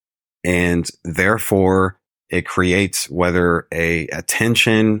 And therefore it creates whether a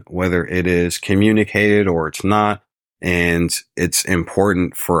tension, whether it is communicated or it's not. And it's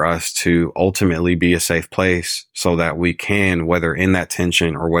important for us to ultimately be a safe place so that we can, whether in that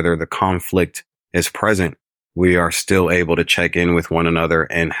tension or whether the conflict is present, we are still able to check in with one another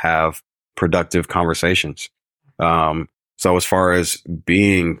and have productive conversations. So as far as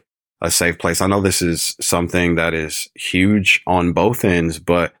being a safe place, I know this is something that is huge on both ends,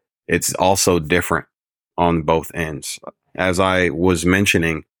 but it's also different on both ends. As I was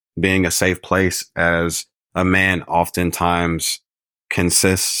mentioning, being a safe place as a man oftentimes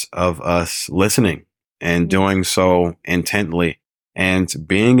consists of us listening and doing so intently and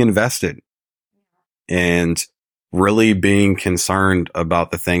being invested and really being concerned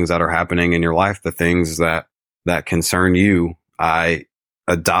about the things that are happening in your life, the things that concern you. I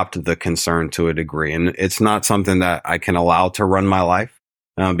adopt the concern to a degree, and it's not something that I can allow to run my life.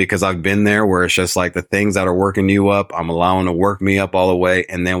 Because I've been there where it's just like the things that are working you up, I'm allowing to work me up all the way.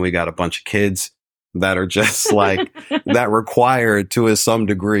 And then we got a bunch of kids that are just like that require to some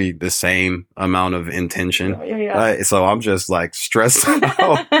degree the same amount of intention. So I'm just like stressed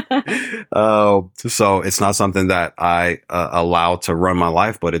out. So it's not something that I allow to run my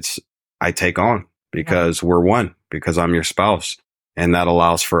life, but I take on because we're one, because I'm your spouse. And that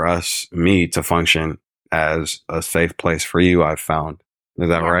allows for me to function as a safe place for you, I've found. Is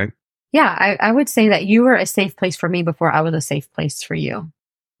that right? Yeah, I would say that you were a safe place for me before I was a safe place for you.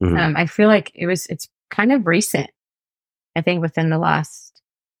 Mm-hmm. I feel like it's kind of recent. I think within the last,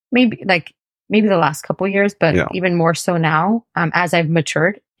 maybe the last couple of years, but even more so now, as I've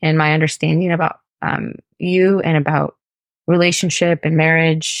matured in my understanding about you and about relationship and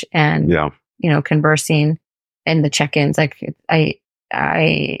marriage and, conversing and the check-ins. Like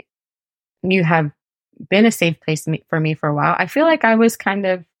you have been a safe place for me for a while. I feel like I was kind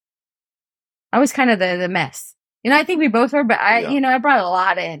of the mess. I think we both were, but I brought a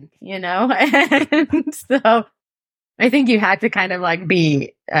lot in, and so I think you had to kind of like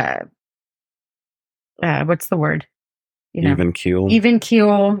be, what's the word? Even keel.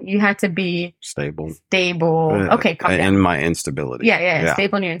 You had to be stable. Okay. And my instability. Yeah.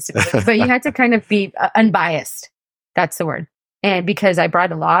 Stable in your instability, but you had to kind of be unbiased. That's the word. And because I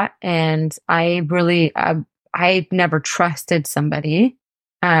brought a lot, and I really, I never trusted somebody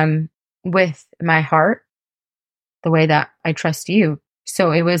with my heart the way that I trust you.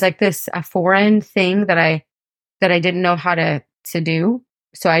 So it was like this a foreign thing that I didn't know how to do.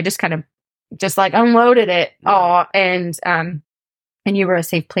 So I just kind of just like unloaded it all, and you were a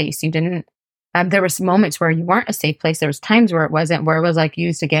safe place. You didn't. There was moments where you weren't a safe place. There was times where it wasn't, where it was like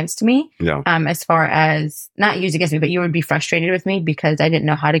used against me. Yeah. As far as not used against me, but you would be frustrated with me because I didn't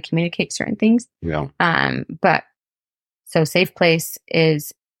know how to communicate certain things. Yeah. But so safe place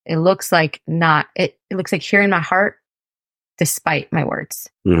is, it looks like not, it looks like hearing my heart despite my words.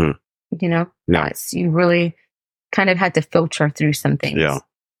 Mm-hmm. You know, Yeah. You really kind of had to filter through some things. Yeah.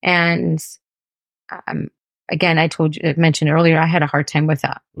 And again, I mentioned earlier, I had a hard time with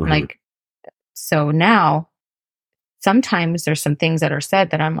that. Mm-hmm. Like, so now sometimes there's some things that are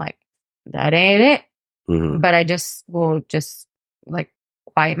said that I'm like, that ain't it. Mm-hmm. But I just will just like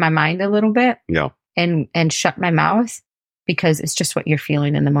quiet my mind a little bit. Yeah. And shut my mouth, because it's just what you're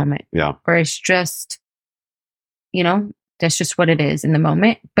feeling in the moment. Yeah. Or it's just, you know, that's just what it is in the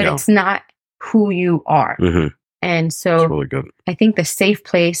moment, but it's not who you are. Mm-hmm. And so that's really good. I think the safe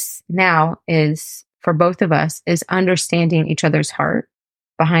place now is for both of us is understanding each other's heart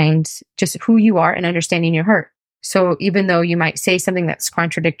behind just who you are and understanding your heart. So even though you might say something that's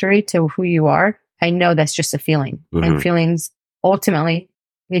contradictory to who you are, I know that's just a feeling. Mm-hmm. And feelings ultimately,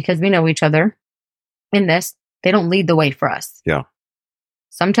 because we know each other in this, they don't lead the way for us. Yeah.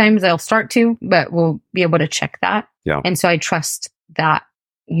 Sometimes they'll start to, but we'll be able to check that. Yeah. And so I trust that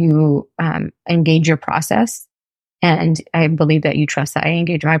you engage your process. And I believe that you trust that I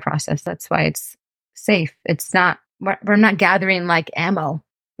engage my process. That's why it's safe. It's not, we're not gathering like ammo.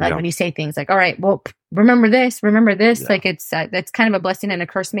 Like when you say things like, all right, well, remember this. Yeah. Like it's, that's kind of a blessing and a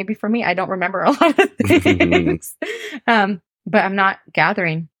curse maybe for me. I don't remember a lot of things. But I'm not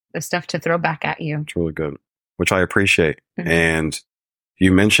gathering the stuff to throw back at you. It's really good, which I appreciate. Mm-hmm. And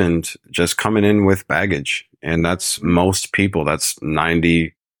you mentioned just coming in with baggage, and that's most people. That's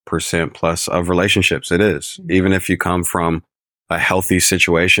 90% plus of relationships. It is. Mm-hmm. Even if you come from a healthy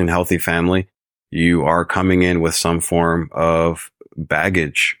situation, healthy family, you are coming in with some form of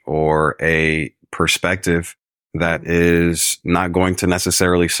baggage or a perspective that is not going to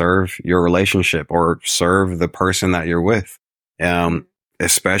necessarily serve your relationship or serve the person that you're with.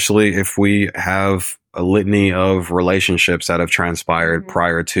 Especially if we have a litany of relationships that have transpired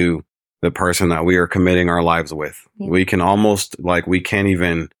prior to the person that we are committing our lives with. Yeah. We can almost we can't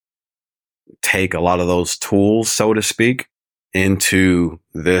even take a lot of those tools, so to speak, into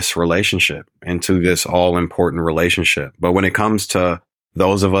this relationship, into this all important relationship. But when it comes to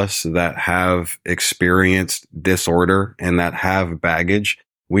those of us that have experienced disorder and that have baggage,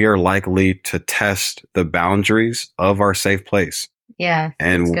 we are likely to test the boundaries of our safe place. Yeah.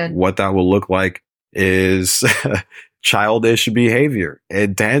 And what that will look like is childish behavior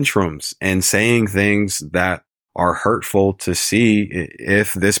and tantrums and saying things that are hurtful to see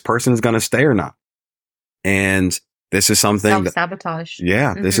if this person's going to stay or not. And this is something self-sabotage.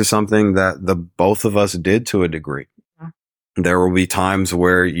 This is something that the both of us did to a degree. Yeah. There will be times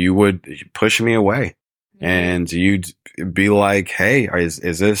where you would push me away and you'd be like, hey, is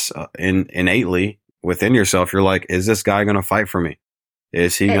this innately within yourself? You're like, is this guy going to fight for me?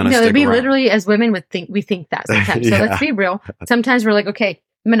 Is he going to stick around? Literally, as women we think that sometimes. So let's be real. Sometimes we're like, okay,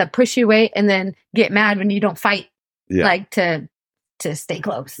 I'm going to push you away and then get mad when you don't fight, to stay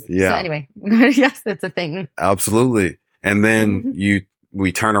close. Yeah. So anyway, yes, that's a thing. Absolutely. And then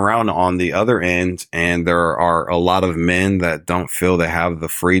we turn around on the other end, and there are a lot of men that don't feel they have the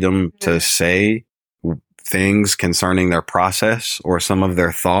freedom to say things concerning their process or some of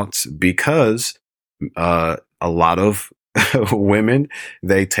their thoughts because a lot of women,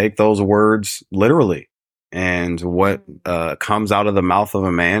 they take those words literally. And what comes out of the mouth of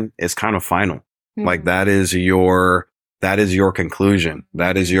a man is kind of final. Mm-hmm. Like that is your conclusion.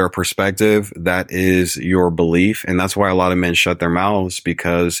 That is your perspective. That is your belief. And that's why a lot of men shut their mouths,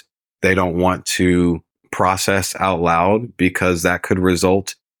 because they don't want to process out loud, because that could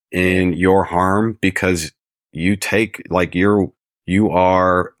result in your harm, because you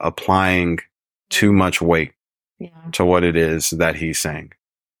are applying too much weight to what it is that he's saying.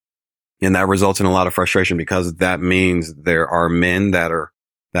 And that results in a lot of frustration, because that means there are men that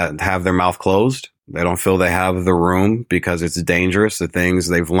have their mouth closed. They don't feel they have the room because it's dangerous. The things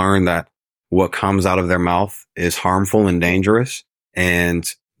they've learned that what comes out of their mouth is harmful and dangerous. And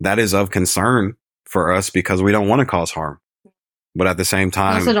that is of concern for us because we don't want to cause harm. But at the same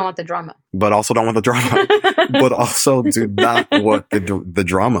time, also don't want the drama. But also don't want the drama. But also do not want the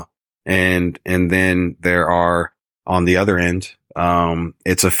drama. And then there are on the other end,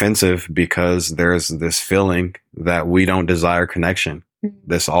 it's offensive because there's this feeling that we don't desire connection,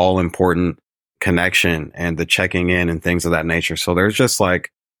 this all important connection and the checking in and things of that nature. So there's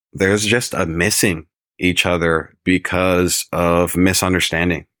just a missing each other because of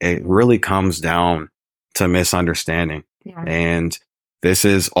misunderstanding. It really comes down to misunderstanding. Yeah. And this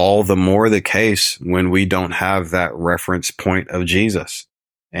is all the more the case when we don't have that reference point of Jesus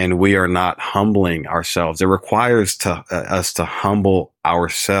and we are not humbling ourselves. It requires us to humble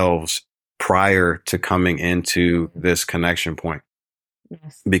ourselves prior to coming into this connection point.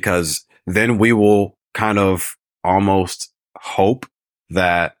 Yes. Because then we will kind of almost hope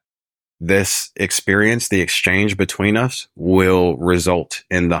that this experience, the exchange between us, will result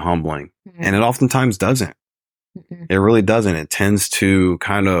in the humbling. Mm-hmm. And it oftentimes doesn't. Mm-hmm. It really doesn't. It tends to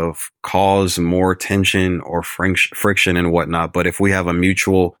kind of cause more tension or friction and whatnot. But if we have a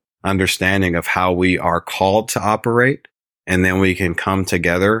mutual understanding of how we are called to operate, and then we can come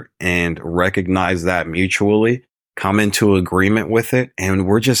together and recognize that mutually, come into agreement with it, and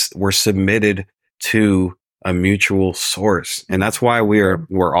we're submitted to a mutual source. And that's why we're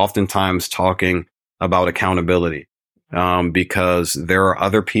oftentimes talking about accountability, because there are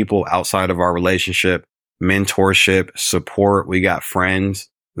other people outside of our relationship, mentorship, support. We got friends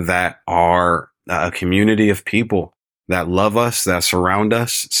that are a community of people that love us, that surround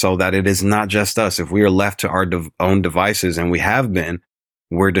us, so that it is not just us. If we are left to our own devices, and we have been,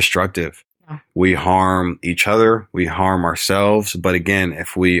 we're destructive. Yeah. We harm each other. We harm ourselves. But again,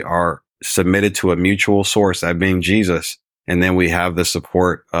 if we are submitted to a mutual source, that being Jesus, and then we have the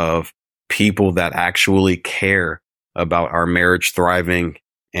support of people that actually care about our marriage thriving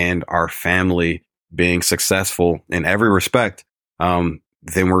and our family being successful in every respect, then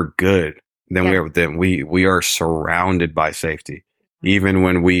we're good. Then we are surrounded by safety, even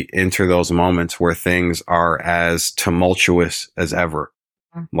when we enter those moments where things are as tumultuous as ever.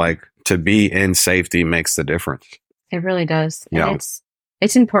 Like, to be in safety makes the difference. It really does. Yeah. And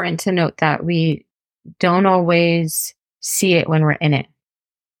it's important to note that we don't always see it when we're in it.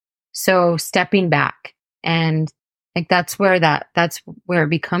 So stepping back, and like that's where it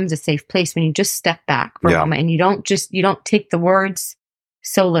becomes a safe place, when you just step back for a moment and you don't take the words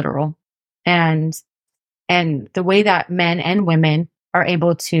so literal. And the way that men and women are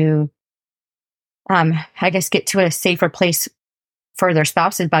able to, I guess, get to a safer place for their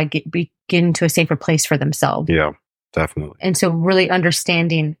spouses by getting to a safer place for themselves. Yeah, definitely. And so really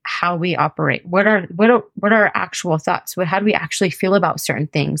understanding how we operate, what are our actual thoughts? How do we actually feel about certain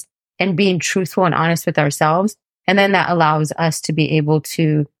things, and being truthful and honest with ourselves. And then that allows us to be able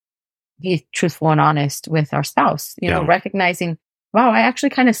to be truthful and honest with our spouse, recognizing, wow, I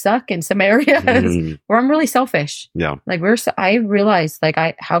actually kind of suck in some areas where I'm really selfish. Yeah. Like I realized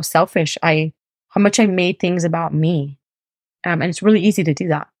how selfish how much I made things about me. And it's really easy to do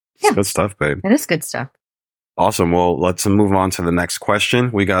that. It's good stuff, babe. It is good stuff. Awesome. Well, let's move on to the next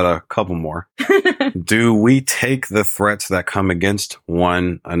question. We got a couple more. Do we take the threats that come against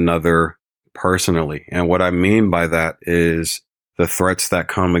one another personally? And what I mean by that is the threats that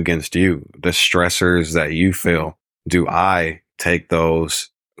come against you, the stressors that you feel. Do I take those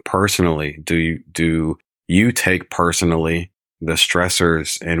personally? Do you take personally the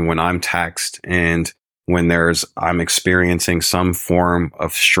stressors? And when I'm taxed and when I'm experiencing some form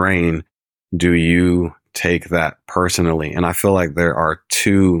of strain, do you take that personally? And I feel like there are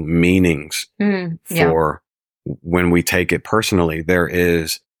two meanings for when we take it personally. There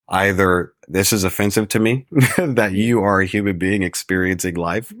is either, this is offensive to me, that you are a human being experiencing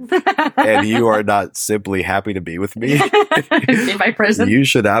life and you are not simply happy to be with me. In my prison. You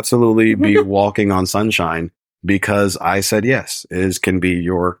should absolutely be walking on sunshine because I said yes. It can be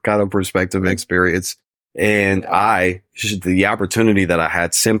your kind of perspective and experience. And the opportunity that I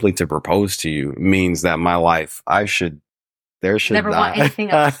had simply to propose to you means that my life, there should never not want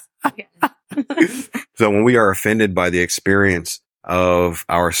anything else. So when we are offended by the experience of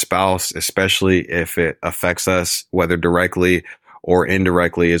our spouse, especially if it affects us, whether directly or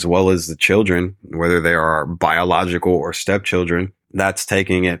indirectly, as well as the children, whether they are biological or stepchildren, that's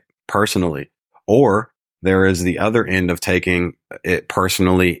taking it personally. Or there is the other end of taking it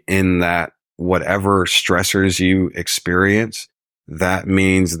personally, in that whatever stressors you experience, that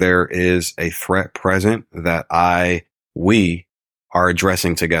means there is a threat present that we are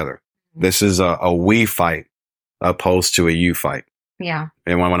addressing together. This is a we fight opposed to a you fight. Yeah.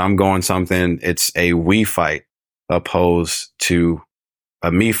 And when I'm going something, it's a we fight opposed to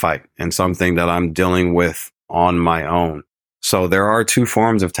a me fight, and something that I'm dealing with on my own. So there are two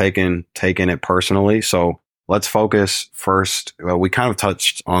forms of taking it personally. So let's focus first. We kind of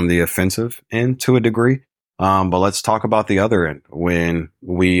touched on the offensive end to a degree. But let's talk about the other end when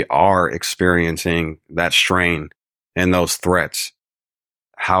we are experiencing that strain and those threats.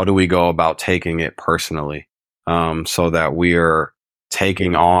 How do we go about taking it personally, so that we are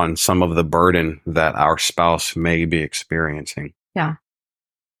taking on some of the burden that our spouse may be experiencing? Yeah.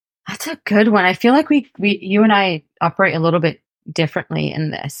 That's a good one. I feel like you and I operate a little bit differently in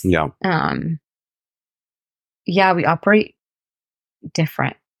this. Yeah. Yeah, we operate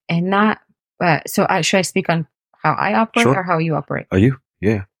different and not, so should I speak on how I operate Sure. or how you operate? Are you?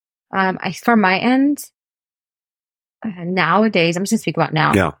 Yeah. For my end, nowadays, I'm just gonna speak about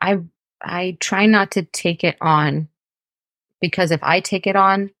now. Yeah. I try not to take it on, because if I take it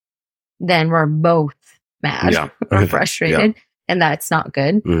on, then we're both mad Yeah. or frustrated, Yeah. and that's not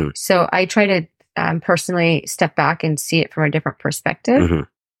good. Mhm. So I try to personally step back and see it from a different perspective. Mhm.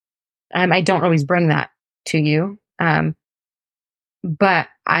 I don't always bring that to you, but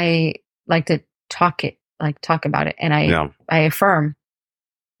I like to talk about it, and Yeah. I affirm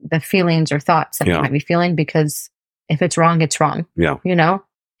the feelings or thoughts that you Yeah. might be feeling, because if it's wrong, it's wrong. Yeah.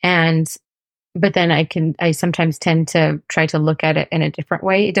 And but then I sometimes tend to try to look at it in a different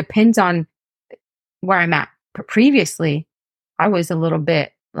way. It depends on where I'm at. Previously, I was a little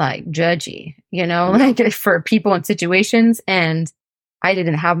bit like judgy, like for people and situations, and I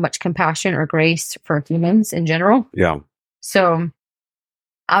didn't have much compassion or grace for humans in general. Yeah. So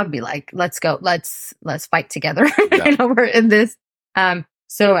I would be like, let's go, let's fight together. Yeah. We're in this.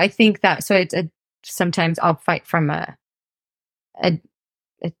 So I think that, it's sometimes I'll fight from a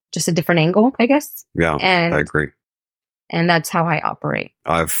just a different angle, I guess. Yeah. And I agree. And that's how I operate.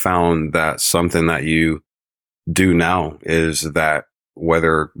 I've found that something that you do now is that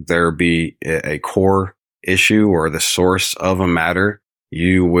whether there be a core issue or the source of a matter,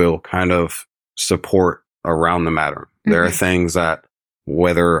 you will kind of support around the matter. Mm-hmm. There are things that,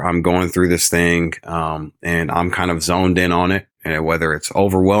 whether I'm going through this thing, and I'm kind of zoned in on it, and whether it's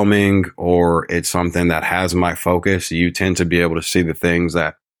overwhelming or it's something that has my focus, you tend to be able to see the things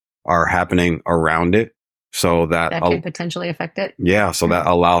that are happening around it, so that could potentially affect it. Yeah. So that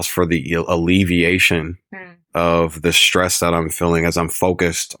allows for the alleviation of the stress that I'm feeling as I'm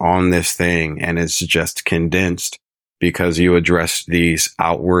focused on this thing. And it's just condensed because you address these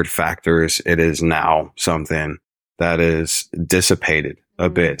outward factors. It is now something that is dissipated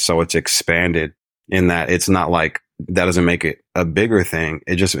a bit. So it's expanded in that it's not like that doesn't make it a bigger thing.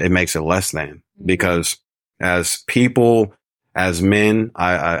 It makes it less than, because as people, as men,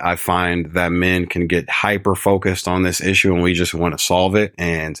 I find that men can get hyper focused on this issue and we just want to solve it.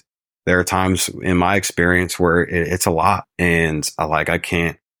 And there are times in my experience where it's a lot, and I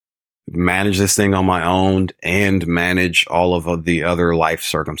can't manage this thing on my own and manage all of the other life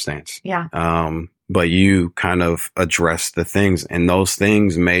circumstance. Yeah. But you kind of address the things, and those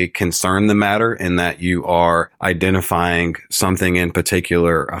things may concern the matter in that you are identifying something in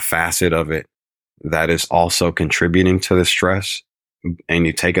particular, a facet of it that is also contributing to the stress, and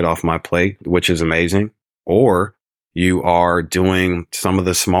you take it off my plate, which is amazing. Or you are doing some of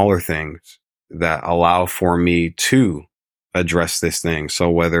the smaller things that allow for me to address this thing. So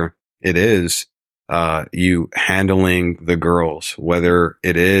whether it is you handling the girls, whether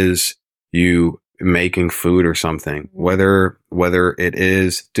it is you making food or something, whether it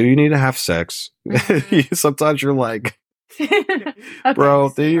is, do you need to have sex? Sometimes you're like, bro,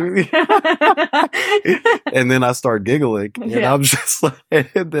 do you? And then I start giggling, and I'm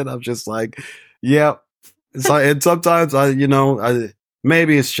just like, yeah. So, and sometimes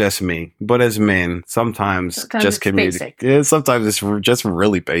maybe it's just me, but as men, sometimes just communicate. Yeah, sometimes it's just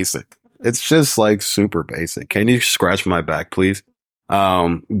really basic. It's just like super basic. Can you scratch my back, please?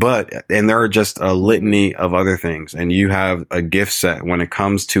 And there are just a litany of other things, and you have a gift set when it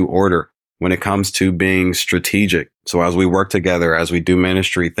comes to order, when it comes to being strategic. So as we work together, as we do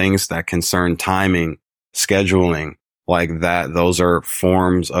ministry, things that concern timing, scheduling, like that, those are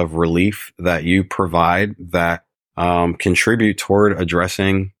forms of relief that you provide that contribute toward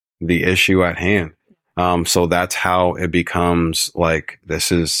addressing the issue at hand. So that's how it becomes like,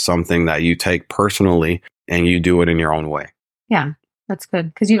 this is something that you take personally and you do it in your own way. Yeah, that's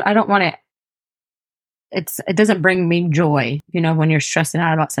good. Because I don't want it doesn't bring me joy, when you're stressing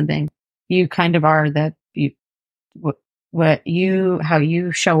out about something. You kind of are how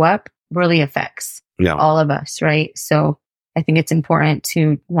you show up really affects all of us, right? So I think it's important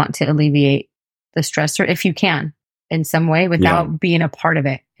to want to alleviate the stressor if you can in some way without being a part of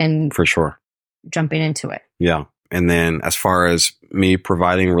it, and for sure jumping into it. Yeah. And then as far as me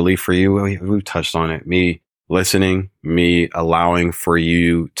providing relief for you, we've touched on it. Me listening, me allowing for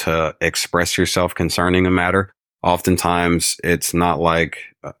you to express yourself concerning a matter. Oftentimes it's not like,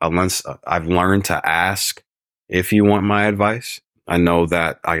 unless I've learned to ask if you want my advice. I know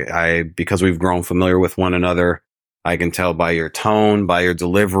that because we've grown familiar with one another, I can tell by your tone, by your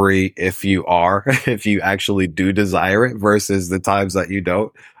delivery, if you actually do desire it versus the times that you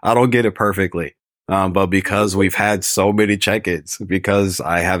don't. I don't get it perfectly. But because we've had so many check-ins, because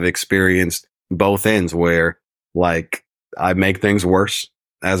I have experienced both ends where like I make things worse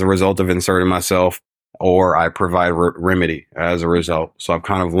as a result of inserting myself, or I provide remedy as a result. So I've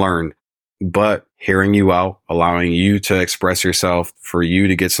kind of learned, but hearing you out, allowing you to express yourself, for you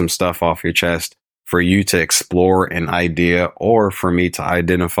to get some stuff off your chest, for you to explore an idea, or for me to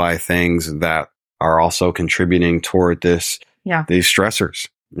identify things that are also contributing toward these stressors.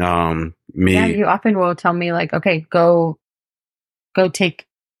 You often will tell me like, okay, go take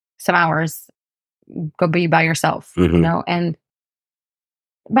some hours, go be by yourself,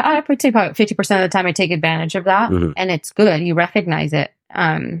 but I would say about 50% of the time I take advantage of that, and it's good. You recognize it.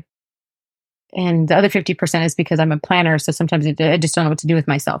 And the other 50% is because I'm a planner. So sometimes I just don't know what to do with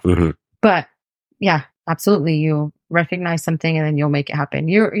myself, but yeah, absolutely. You recognize something and then you'll make it happen.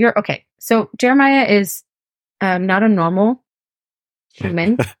 You're okay. So Jeremiah is not a normal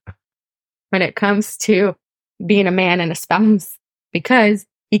human when it comes to being a man and a spouse, because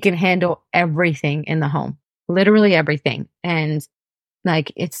he can handle everything in the home, literally everything. And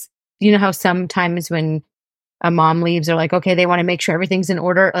like, it's, how sometimes when a mom leaves, they're like, okay, they want to make sure everything's in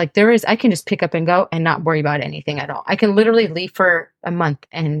order. Like I can just pick up and go and not worry about anything at all. I can literally leave for a month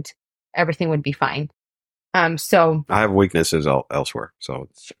and everything would be fine. So I have weaknesses elsewhere. So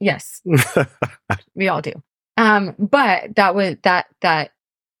yes, we all do. But that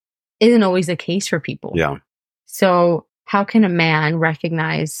isn't always the case for people. Yeah. So how can a man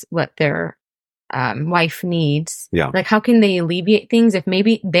recognize what their wife needs? Yeah. Like, how can they alleviate things if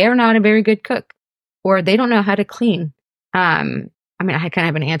maybe they're not a very good cook or they don't know how to clean? I mean, I kind of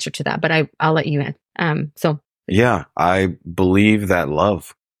have an answer to that, but I'll let you in. Yeah, I believe that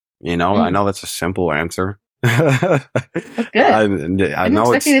love, I know that's a simple answer. That's good. I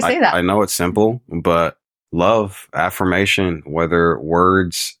know it's, to say that. I know it's simple, but love, affirmation, whether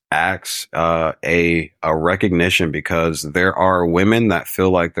words, acts, a recognition, because there are women that feel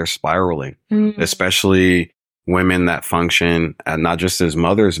like they're spiraling, especially women that function not just as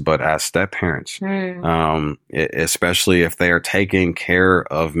mothers, but as step parents. Especially if they are taking care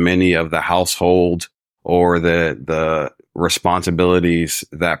of many of the household or the responsibilities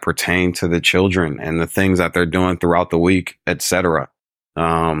that pertain to the children and the things that they're doing throughout the week, etc.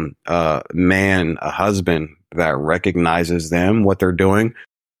 A husband that recognizes them, what they're doing,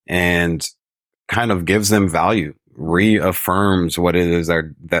 and kind of gives them value, reaffirms what it is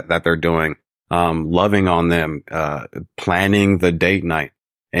that they're doing, loving on them, planning the date night,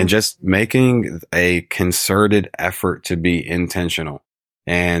 and just making a concerted effort to be intentional.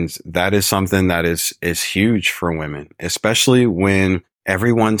 And that is something that is huge for women, especially when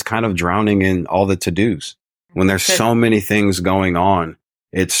everyone's kind of drowning in all the to-dos. When there's so many things going on,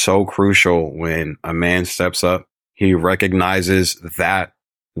 it's so crucial when a man steps up, he recognizes that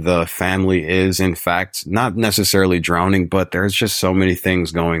the family is, in fact, not necessarily drowning, but there's just so many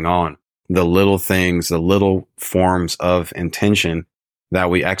things going on. The little things, the little forms of intention that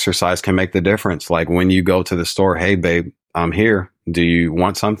we exercise can make the difference. Like when you go to the store, hey, babe, I'm here. Do you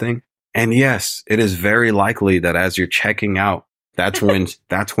want something? And yes, it is very likely that as you're checking out, that's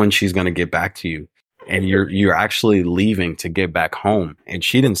when she's going to get back to you. And you're actually leaving to get back home. And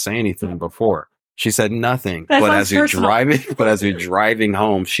she didn't say anything before. She said nothing. But as you're driving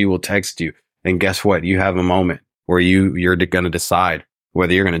home, she will text you. And guess what? You have a moment where you're going to decide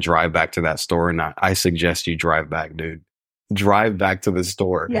whether you're going to drive back to that store or not. I suggest you drive back, dude. Drive back to the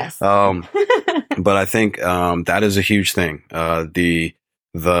store. Yes. But I think that is a huge thing. The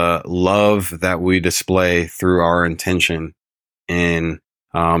love that we display through our intention in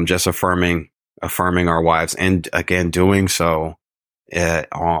just affirming our wives, and again doing so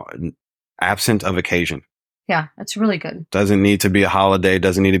absent of occasion. Yeah, that's really good. Doesn't need to be a holiday.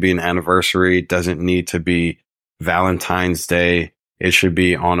 Doesn't need to be an anniversary. Doesn't need to be Valentine's Day. It should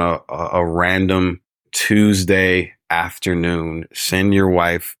be on a random Tuesday afternoon. Send your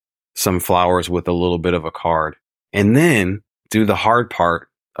wife some flowers with a little bit of a card, and then do the hard part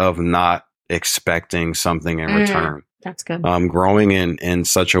of not expecting something in return. That's good. Growing in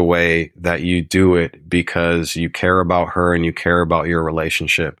such a way that you do it because you care about her and you care about your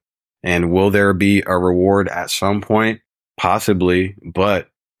relationship. And will there be a reward at some point? Possibly, but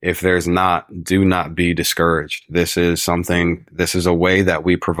if there's not, do not be discouraged. This is a way that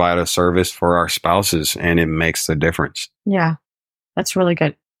we provide a service for our spouses, and it makes the difference. Yeah, that's really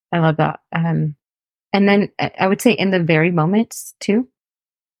good. I love that. And then I would say in the very moments too,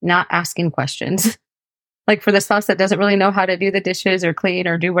 not asking questions. Like for the spouse that doesn't really know how to do the dishes or clean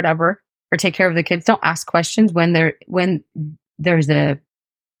or do whatever or take care of the kids, don't ask questions when there's in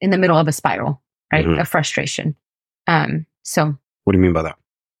the middle of a spiral, right? Mhm. Of frustration. So What do you mean by that?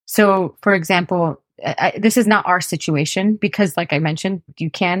 So, for example, this is not our situation because, like I mentioned, you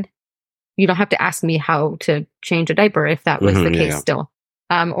don't have to ask me how to change a diaper if that was the Mhm, case yeah. still,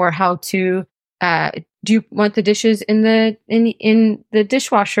 or how to. Do you want the dishes in the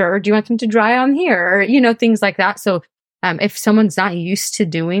dishwasher, or do you want them to dry on here, or things like that? So, if someone's not used to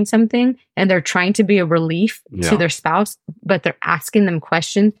doing something and they're trying to be a relief to Yeah. their spouse, but they're asking them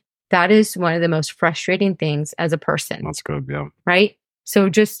questions, that is one of the most frustrating things as a person, That's good. Yeah. right? So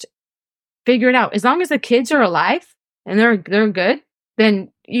just figure it out. As long as the kids are alive and they're good,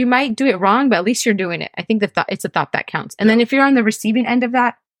 then you might do it wrong, but at least you're doing it. I think it's a thought that counts. And then if you're on the receiving end of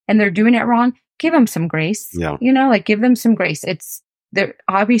that and they're doing it wrong, give them some grace. Yeah. Like give them some grace.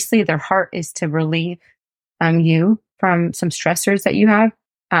 Obviously their heart is to relieve you from some stressors that you have.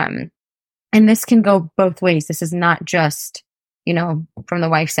 And this can go both ways. This is not just, from the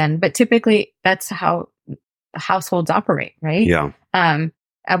wife's end, but typically that's how households operate, right? Yeah.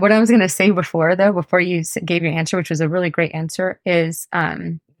 What I was going to say before you gave your answer, which was a really great answer, is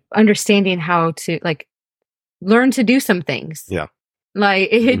understanding how to learn to do some things. Yeah.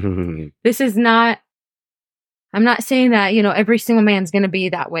 This is not, I'm not saying that, every single man's going to be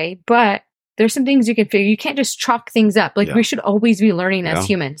that way, but there's some things you can figure. You can't just chalk things up. We should always be learning as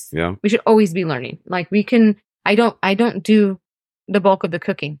humans. Yeah. We should always be learning. I don't do the bulk of the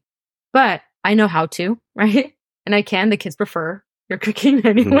cooking, but I know how to, right? And the kids prefer your cooking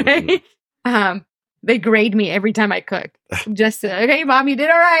anyway. They grade me every time I cook. Just okay, Mom, you did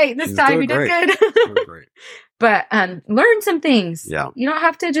all right this time. You did good. Great. But learn some things. Yeah. You don't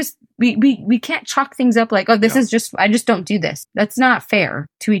have to just we can't chalk things up like, oh, this is just I just don't do this. That's not fair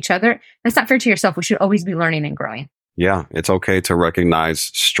to each other. That's not fair to yourself. We should always be learning and growing. Yeah, it's okay to recognize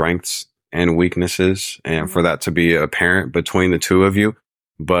strengths and weaknesses and for that to be apparent between the two of you.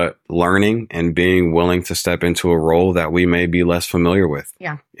 But learning and being willing to step into a role that we may be less familiar with.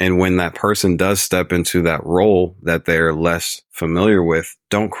 Yeah. And when that person does step into that role that they're less familiar with,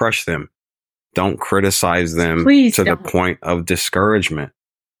 don't crush them. Don't criticize them the point of discouragement.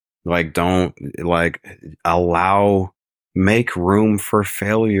 Don't make room for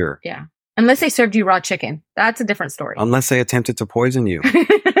failure. Yeah. Unless they served you raw chicken. That's a different story. Unless they attempted to poison you.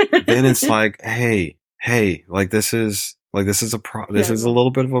 Then it's hey, this is a little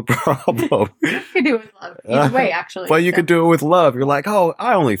bit of a problem. You could do it with love. Either way, actually. But you could do it with love. You're like, oh,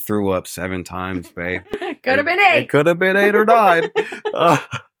 I only threw up 7 times, babe. Could have been 8. It could have been 8 or 9.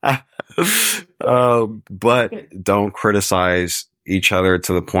 But don't criticize each other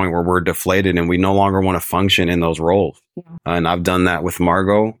to the point where we're deflated and we no longer want to function in those roles. Yeah. And I've done that with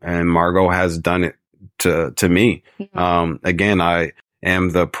Margo, and Margo has done it to me. Yeah. Again, I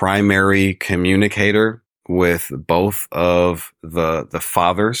am the primary communicator with both of the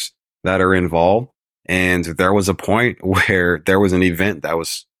fathers that are involved. And there was a point where there was an event that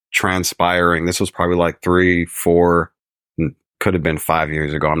was transpiring. This was probably 3, 4, could have been 5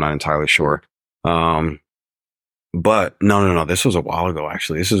 years ago. I'm not entirely sure. But no. This was a while ago,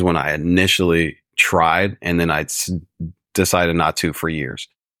 actually. This is when I initially tried, and then I decided not to for years.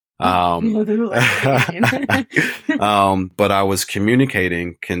 But I was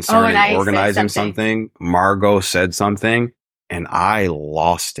communicating concerning organizing something. Margo said something, and I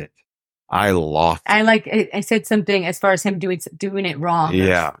lost it. I said something as far as him doing it wrong.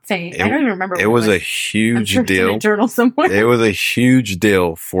 Yeah. I don't even remember. It was a huge deal. In a journal somewhere. It was a huge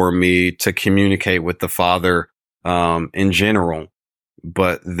deal for me to communicate with the father in general.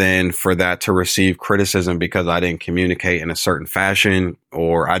 But then for that to receive criticism because I didn't communicate in a certain fashion,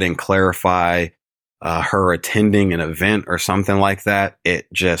 or I didn't clarify her attending an event or something like that, it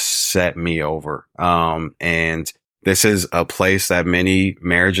just set me over. And this is a place that many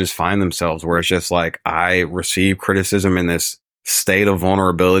marriages find themselves, where it's just I receive criticism in this state of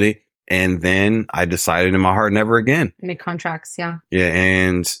vulnerability. And then I decided in my heart, never again. Make contracts. Yeah. Yeah.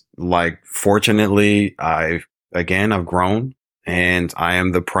 And fortunately, I've grown. And I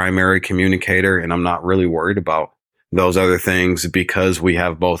am the primary communicator, and I'm not really worried about those other things because we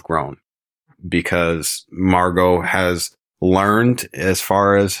have both grown. Because Margo has learned as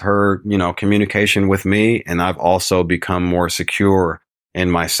far as her, communication with me, and I've also become more secure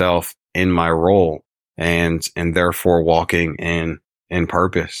in myself, in my role, and therefore walking in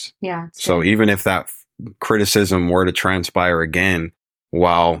purpose. Yeah. So even if that criticism were to transpire again,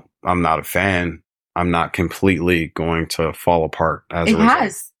 while I'm not a fan, I'm not completely going to fall apart as a result.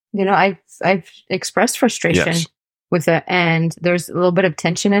 It has. I've expressed frustration with it, and there's a little bit of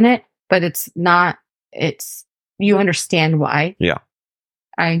tension in it, but it's not you understand why. Yeah.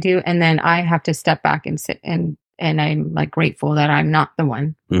 I do. And then I have to step back and sit and I'm like grateful that I'm not the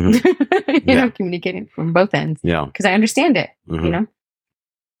one, communicating from both ends. Yeah. Because I understand it,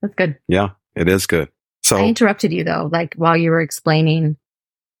 That's good. Yeah, it is good. So I interrupted you though, like while you were explaining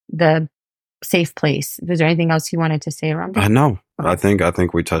the safe place. Was there anything else you wanted to say around it? No, I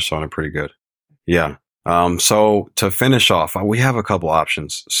think we touched on it pretty good. Yeah. So to finish off, we have a couple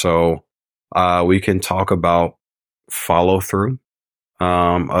options. So we can talk about follow through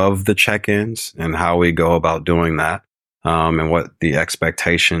of the check-ins and how we go about doing that, and what the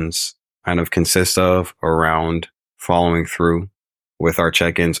expectations kind of consist of around following through with our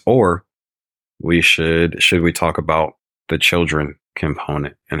check-ins, or should we talk about the children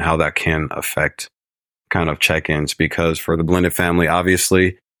component and how that can affect kind of check-ins, because for the blended family,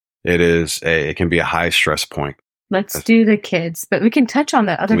 obviously it can be a high stress point. Let's do the kids, but we can touch on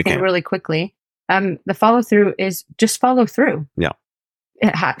the other thing really quickly. The follow through is just follow through. Yeah.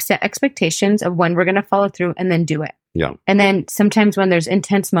 Set expectations of when we're going to follow through and then do it. Yeah. And then sometimes when there's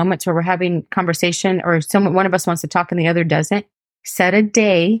intense moments where we're having conversation or one of us wants to talk and the other doesn't, set a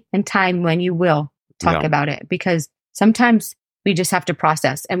day and time when you will talk about it, because sometimes we just have to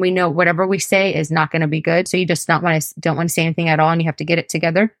process and we know whatever we say is not going to be good. So you just don't want to say anything at all and you have to get it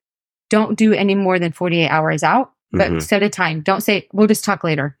together. Don't do any more than 48 hours out, but set a time. Don't say, we'll just talk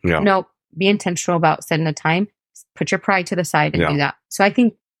later. Yeah. No, be intentional about setting a time. Put your pride to the side and do that. So I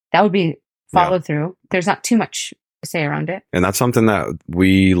think that would be follow through. There's not too much to say around it. And that's something that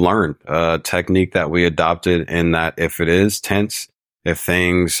we learned, a technique that we adopted, in that if it is tense, if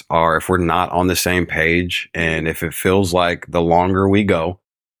we're not on the same page, and if it feels like the longer we go,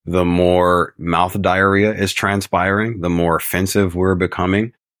 the more mouth diarrhea is transpiring, the more offensive we're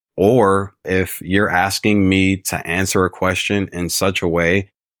becoming, or if you're asking me to answer a question in such a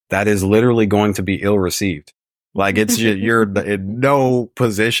way that is literally going to be ill received. Like you're in no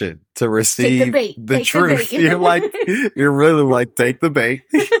position to receive the truth. You're really like, take the bait,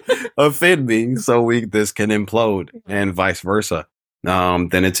 offend me so this can implode, and vice versa.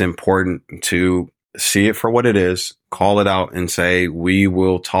 Then it's important to see it for what it is, call it out and say, we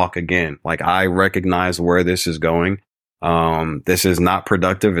will talk again. Like, I recognize where this is going. This is not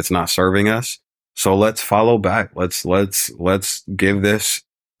productive. It's not serving us. So let's follow back. Let's give this,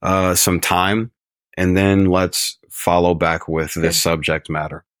 some time, and then let's follow back with this subject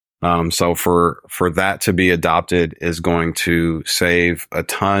matter. So for that to be adopted is going to save a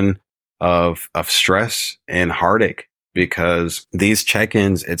ton of stress and heartache, because these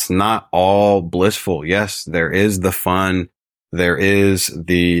check-ins, it's not all blissful. Yes, there is the fun. There is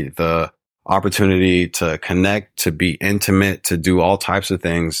the opportunity to connect, to be intimate, to do all types of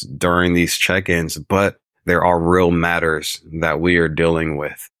things during these check-ins, but there are real matters that we are dealing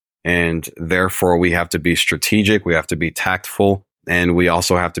with. And therefore we have to be strategic. We have to be tactful, and we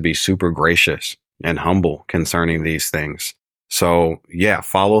also have to be super gracious and humble concerning these things. So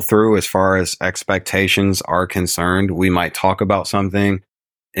follow through as far as expectations are concerned. We might talk about something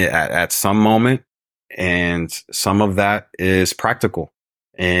at some moment, and some of that is practical,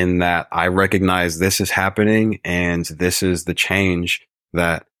 in that I recognize this is happening and this is the change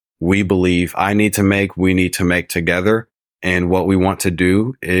that we believe we need to make together. And what we want to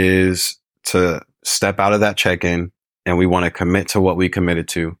do is to step out of that check-in, and we want to commit to what we committed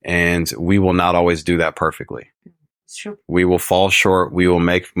to. And we will not always do that perfectly. Sure. We will fall short. We will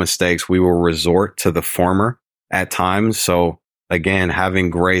make mistakes. We will resort to the former at times. So again, having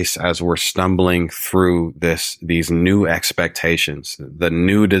grace as we're stumbling through these new expectations, the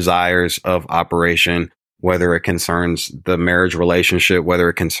new desires of operation, whether it concerns the marriage relationship, whether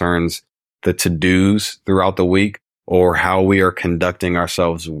it concerns the to-dos throughout the week, or how we are conducting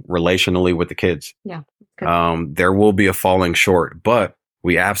ourselves relationally with the kids. Yeah. There will be a falling short, but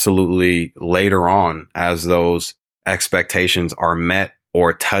we absolutely later on, as those expectations are met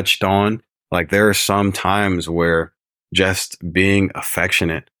or touched on, like there are some times where just being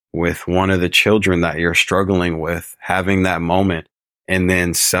affectionate with one of the children that you're struggling with, having that moment, and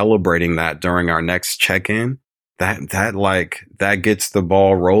then celebrating that during our next check-in, that gets the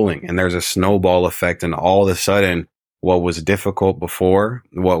ball rolling, and there's a snowball effect, and all of a sudden what was difficult before,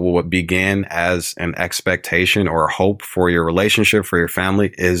 what began as an expectation or a hope for your relationship, for your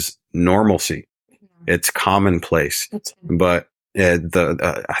family, is normalcy. It's commonplace. But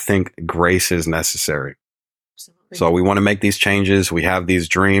I think grace is necessary. Absolutely. So we want to make these changes. We have these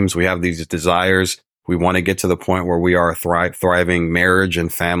dreams. We have these desires. We want to get to the point where we are a thriving marriage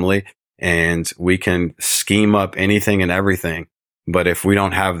and family, and we can scheme up anything and everything. But if we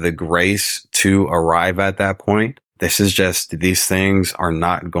don't have the grace to arrive at that point, these things are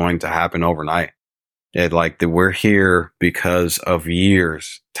not going to happen overnight. We're here because of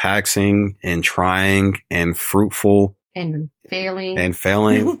years taxing and trying and fruitful and failing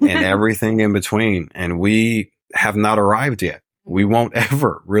and everything in between. And we have not arrived yet. We won't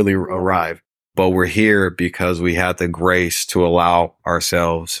ever really arrive, but we're here because we had the grace to allow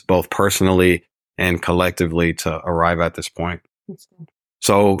ourselves both personally and collectively to arrive at this point.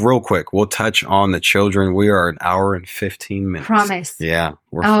 So real quick, we'll touch on the children. We are an hour and 15 minutes. Promise. Yeah,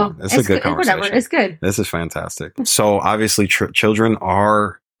 we're fine. It's a good conversation. Whatever. It's good. This is fantastic. So obviously children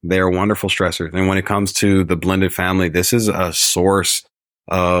they're wonderful stressors. And when it comes to the blended family, this is a source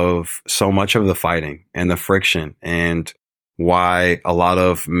of so much of the fighting and the friction, and why a lot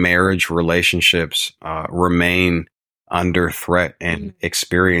of marriage relationships remain under threat and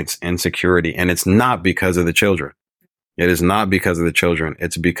experience insecurity. And it's not because of the children. It is not because of the children.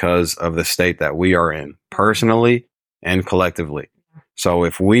 It's because of the state that we are in personally and collectively. So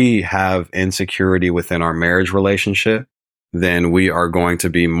if we have insecurity within our marriage relationship, then we are going to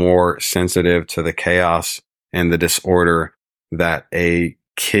be more sensitive to the chaos and the disorder that a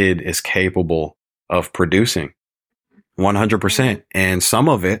kid is capable of producing. 100%. And some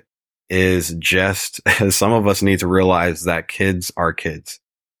of it is just, some of us need to realize that kids are kids.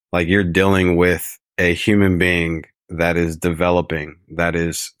 Like, you're dealing with a human being that is developing, that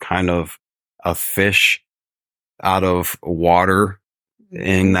is kind of a fish out of water,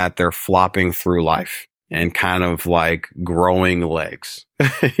 in that they're flopping through life and kind of like growing legs,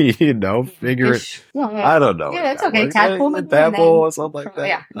 figure it. I don't know. Yeah, that's okay. Tadpole or something like that.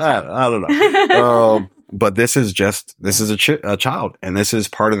 Yeah. I don't know. But this is a child, and this is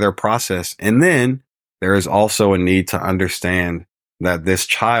part of their process. And then there is also a need to understand that this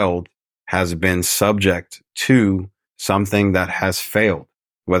child has been subject to something that has failed,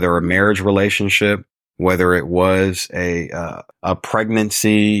 whether a marriage relationship, whether it was a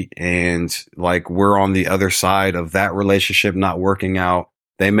pregnancy, and like we're on the other side of that relationship not working out.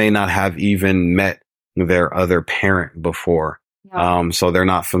 They may not have even met their other parent before. Yeah. So they're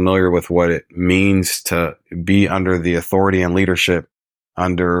not familiar with what it means to be under the authority and leadership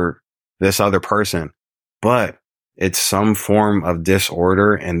under this other person. But it's some form of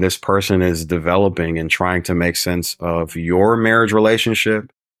disorder, and this person is developing and trying to make sense of your marriage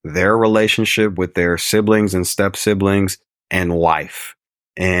relationship, their relationship with their siblings and step siblings, and life.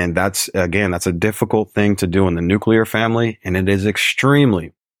 And that's a difficult thing to do in the nuclear family. And it is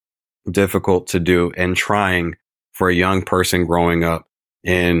extremely difficult to do and trying for a young person growing up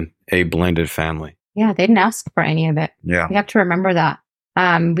in a blended family. Yeah, they didn't ask for any of it. Yeah. You have to remember that.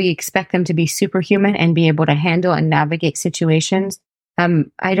 We expect them to be superhuman and be able to handle and navigate situations.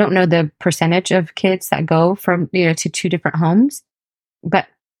 I don't know the percentage of kids that go from, to two different homes, but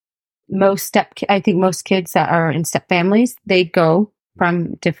I think most kids that are in step families, they go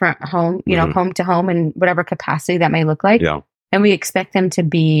from different home, home to home in whatever capacity that may look like. Yeah. And we expect them to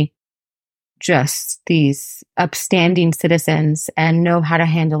be just these upstanding citizens and know how to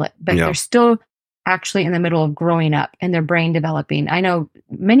handle it. But they're still actually in the middle of growing up and their brain developing. I know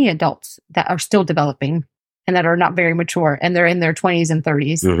many adults that are still developing and that are not very mature, and they're in their 20s and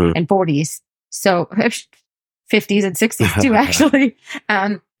 30s and 40s. So 50s and 60s too, actually.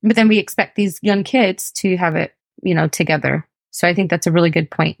 But then we expect these young kids to have it, together. So I think that's a really good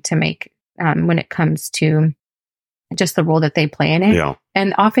point to make when it comes to just the role that they play in it. Yeah.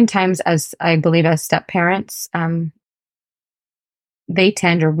 And oftentimes, as I believe as step parents, we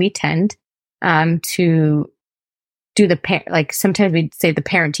tend to do sometimes we'd say the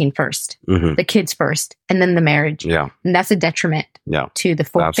parenting first, the kids first, and then the marriage. Yeah. And that's a detriment to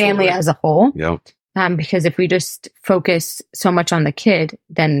the family as a whole. Yeah. Because if we just focus so much on the kid,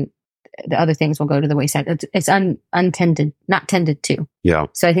 then the other things will go to the wayside. It's untended, not tended to. Yeah.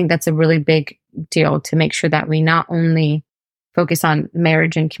 So I think that's a really big deal to make sure that we not only focus on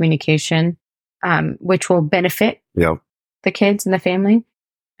marriage and communication, which will benefit the kids and the family.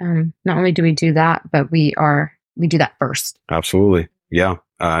 Not only do we do that, but we do that first. Absolutely. Yeah.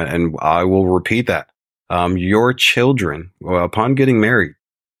 And I will repeat that. Your children, upon getting married,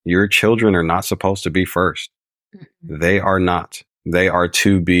 your children are not supposed to be first. They are not. They are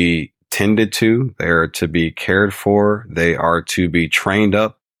to be tended to. They are to be cared for. They are to be trained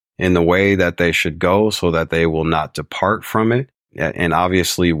up in the way that they should go so that they will not depart from it. And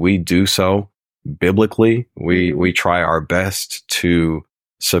obviously we do so biblically. We try our best to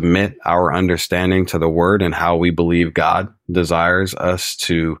submit our understanding to the word and how we believe God desires us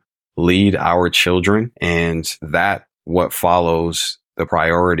to lead our children. And that what follows the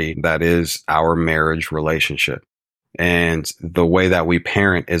priority that is our marriage relationship. And the way that we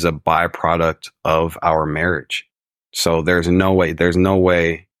parent is a byproduct of our marriage. So there's no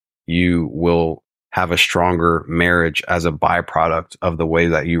way you will have a stronger marriage as a byproduct of the way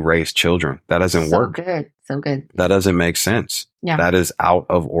that you raise children. That doesn't work. So good. That doesn't make sense. Yeah. That is out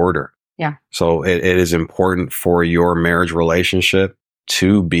of order. Yeah. So it is important for your marriage relationship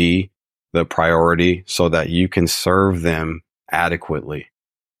to be the priority so that you can serve them adequately.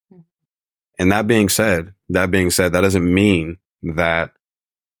 And that being said, that doesn't mean that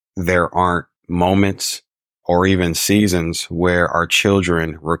there aren't moments or even seasons where our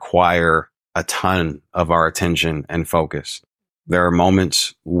children require a ton of our attention and focus. There are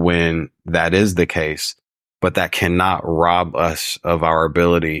moments when that is the case, but that cannot rob us of our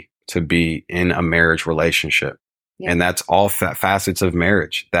ability to be in a marriage relationship. Yeah. And that's all facets of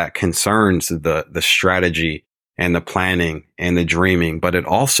marriage that concerns the strategy and the planning and the dreaming, but it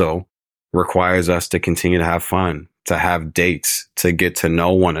also requires us to continue to have fun, to have dates, to get to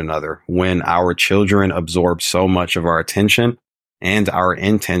know one another. When our children absorb so much of our attention and our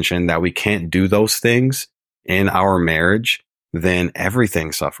intention that we can't do those things in our marriage, then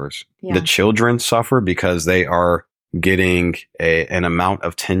everything suffers. Yeah. The children suffer because they are getting an amount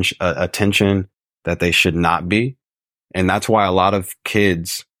of attention that they should not be. And that's why a lot of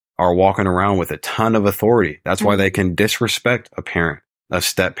kids are walking around with a ton of authority. That's why they can disrespect a parent, a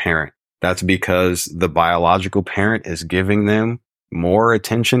step parent. That's because the biological parent is giving them more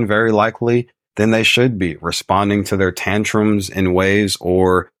attention, very likely, than they should be, responding to their tantrums in ways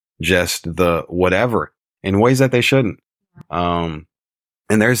or just the whatever in ways that they shouldn't. And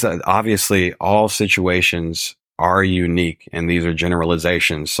there's obviously all situations are unique and these are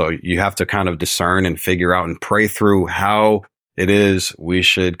generalizations. So you have to kind of discern and figure out and pray through how it is we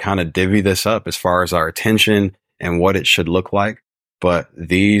should kind of divvy this up as far as our attention and what it should look like. But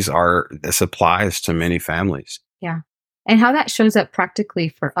this applies to many families. Yeah. And how that shows up practically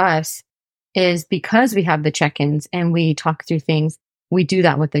for us is because we have the check-ins and we talk through things, we do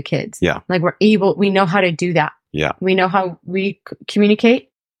that with the kids. Yeah. Like we know how to do that. Yeah. We know how we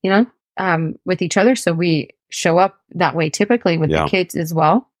communicate, with each other. So we show up that way typically with the kids as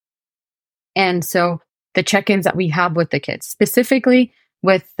well. And so the check-ins that we have with the kids, specifically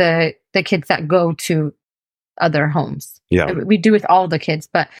with the kids that go to other homes. Yeah. We do with all the kids,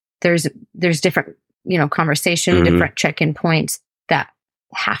 but there's different, conversation, different check-in points that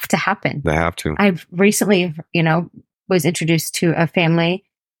have to happen. They have to. I've recently, was introduced to a family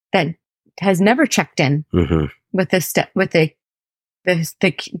that has never checked in with the step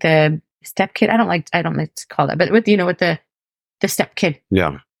kid. I don't like to call that, but with the step kid.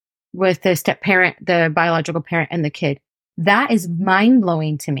 Yeah. With the step parent, the biological parent, and the kid. That is mind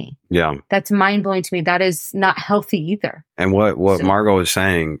blowing to me. Yeah. That's mind blowing to me. That is not healthy either. And what Margo is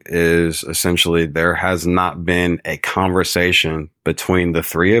saying is essentially there has not been a conversation between the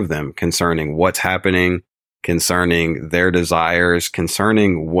three of them concerning what's happening, concerning their desires,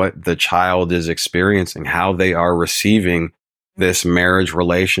 concerning what the child is experiencing, how they are receiving this marriage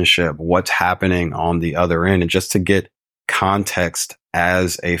relationship, what's happening on the other end, and just to get context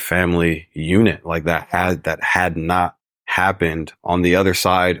as a family unit like that had not happened on the other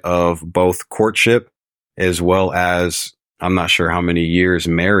side of both courtship as well as I'm not sure how many years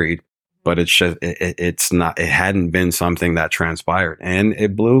married, but it hadn't been something that transpired, and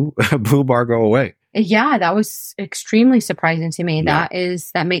it blew Margo away. Yeah, that was extremely surprising to me. Yeah.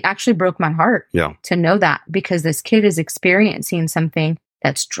 That actually broke my heart. Yeah. To know that, because this kid is experiencing something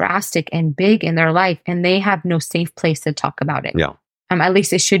that's drastic and big in their life, and they have no safe place to talk about it. Yeah. At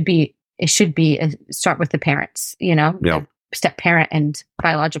least it should be start with the parents, the step parent and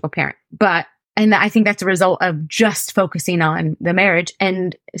biological parent. And I think that's a result of just focusing on the marriage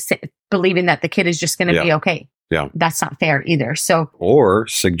and believing that the kid is just going to be okay. Yeah. That's not fair either. Or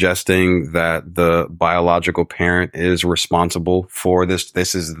suggesting that the biological parent is responsible for this.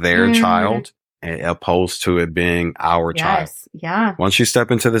 This is their child, opposed to it being our child. Yeah. Once you step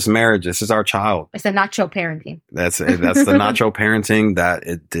into this marriage, this is our child. It's a nacho parenting. That's the nacho parenting that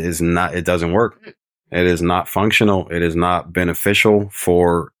it doesn't work. It is not functional. It is not beneficial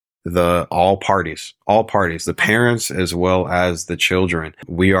for all parties, the parents as well as the children.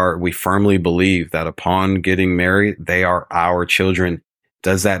 We firmly believe that upon getting married, they are our children.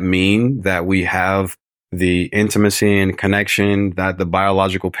 Does that mean that we have the intimacy and connection that the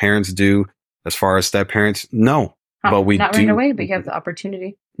biological parents do as far as step parents? No, but we not do. Right away, but you have the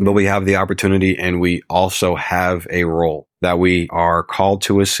opportunity. But we have the opportunity, and we also have a role that we are called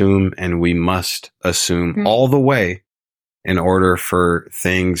to assume, and we must assume all the way in order for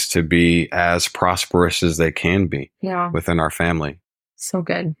things to be as prosperous as they can be within our family. So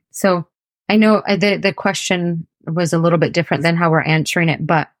good. So I know the question was a little bit different than how we're answering it,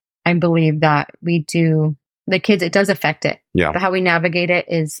 but I believe that the kids, it does affect it. Yeah. But how we navigate it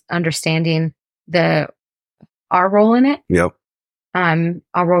is understanding our role in it, Yep.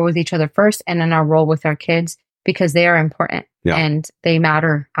 our role with each other first, and then our role with our kids, because they are important and they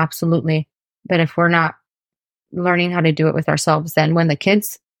matter. Absolutely. But if we're not learning how to do it with ourselves, then when the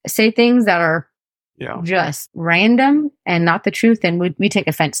kids say things that are just random and not the truth, then we take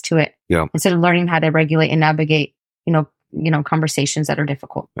offense to it instead of learning how to regulate and navigate, conversations that are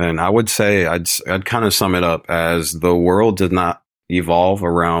difficult. And I would say I'd kind of sum it up as the world did not evolve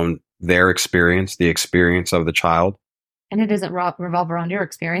around their experience, the experience of the child. And it doesn't revolve around your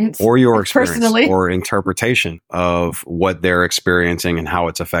experience. Or your experience. Personally. Or interpretation of what they're experiencing and how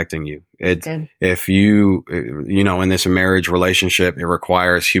it's affecting you. If you, in this marriage relationship, it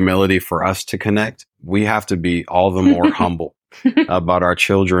requires humility for us to connect. We have to be all the more humble about our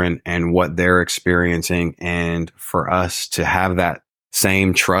children and what they're experiencing. And for us to have that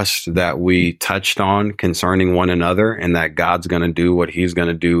same trust that we touched on concerning one another, and that God's going to do what he's going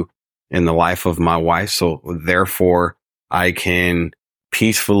to do in the life of my wife. So therefore, I can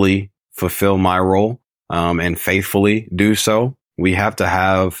peacefully fulfill my role and faithfully do so. We have to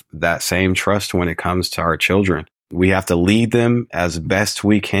have that same trust when it comes to our children. We have to lead them as best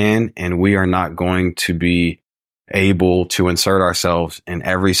we can, and we are not going to be able to insert ourselves in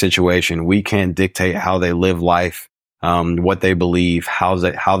every situation. We can't dictate how they live life, what they believe, how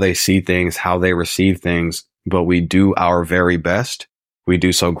they see things, how they receive things, but we do our very best. We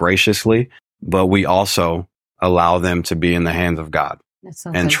do so graciously, but we also allow them to be in the hands of God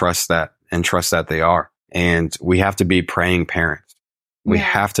and trust that they are. And we have to be praying parents. We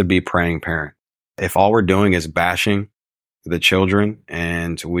have to be praying parents. If all we're doing is bashing the children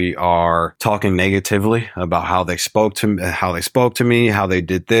and we are talking negatively about how they spoke to me, how they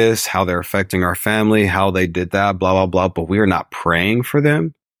did this, how they're affecting our family, how they did that, blah, blah, blah, but we are not praying for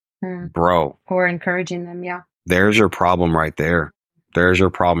them, bro. Or encouraging them. Yeah. There's your problem right there. There's your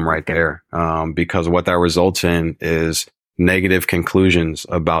problem right there. Because what that results in is negative conclusions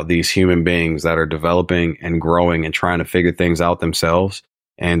about these human beings that are developing and growing and trying to figure things out themselves.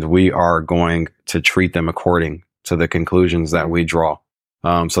 And we are going to treat them according to the conclusions that we draw.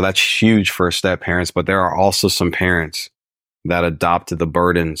 So that's huge for step parents. But there are also some parents that adopt the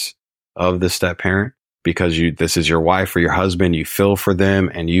burdens of the step parent because this is your wife or your husband. You feel for them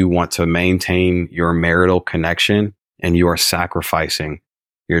and you want to maintain your marital connection. And you are sacrificing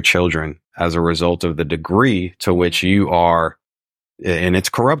your children as a result of the degree to which you are, and it's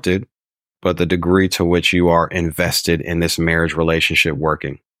corrupted, but the degree to which you are invested in this marriage relationship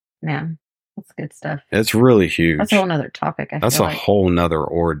working. Man, that's good stuff. It's really huge. That's a whole nother topic. That's a whole nother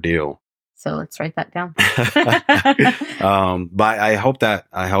ordeal. So let's write that down. But I hope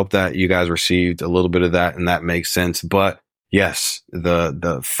that you guys received a little bit of that and that makes sense. But yes,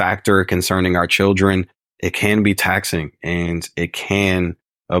 the factor concerning our children, it can be taxing and it can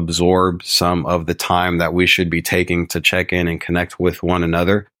absorb some of the time that we should be taking to check in and connect with one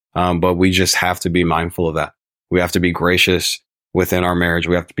another. But we just have to be mindful of that. We have to be gracious within our marriage.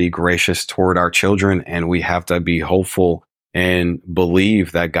 We have to be gracious toward our children, and we have to be hopeful and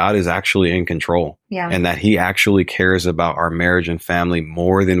believe that God is actually in control and that he actually cares about our marriage and family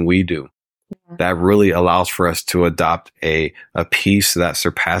more than we do. That really allows for us to adopt a peace that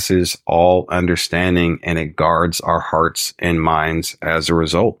surpasses all understanding, and it guards our hearts and minds as a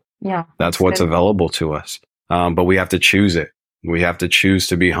result. Yeah. That's what's available to us. But we have to choose it. We have to choose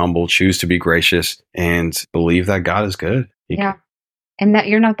to be humble, choose to be gracious, and believe that God is good. And that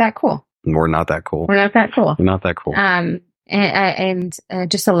you're not that cool. We're not that cool. We're not that cool. We're not that cool. And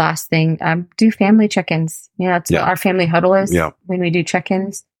just a last thing, do family check-ins. That's what our family huddle is when we do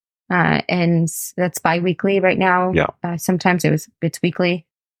check-ins. And that's bi-weekly right now. Sometimes it's weekly.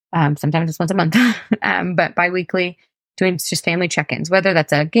 Sometimes it's once a month, but bi-weekly, doing just family check-ins, whether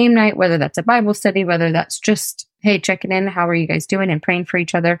that's a game night, whether that's a Bible study, whether that's just, hey, checking in. How are you guys doing? And praying for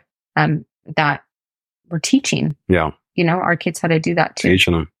each other. That we're teaching, our kids how to do that too.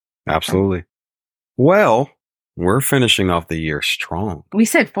 Teaching them. Absolutely. Well, we're finishing off the year strong. We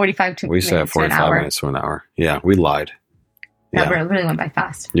said 45 minutes to an hour. Yeah, we lied. That really went by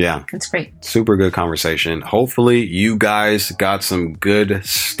fast. Yeah. That's great. Super good conversation. Hopefully you guys got some good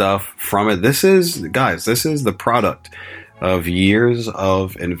stuff from it. This is the product of years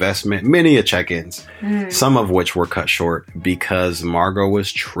of investment, many check-ins, some of which were cut short because Margo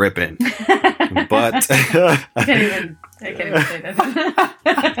was tripping. But I can't even say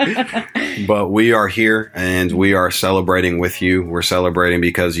that. But we are here and we are celebrating with you. We're celebrating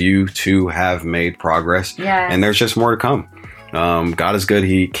because you too have made progress. And there's just more to come. God is good.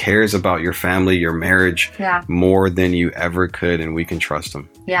 He cares about your family, your marriage more than you ever could, and we can trust him.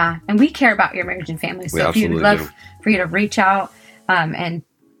 Yeah, and we care about your marriage and family. So if you'd love for you to reach out and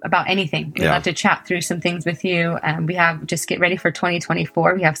about anything. We'd love to chat through some things with you. We have, just get ready for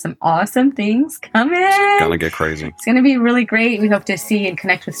 2024. We have some awesome things coming. It's gonna get crazy. It's gonna be really great. We hope to see and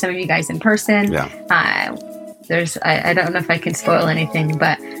connect with some of you guys in person. Yeah. I don't know if I can spoil anything,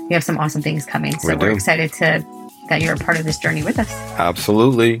 but we have some awesome things coming. So we're excited that you're a part of this journey with us.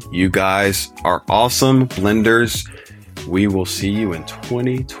 Absolutely. You guys are awesome blenders. We will see you in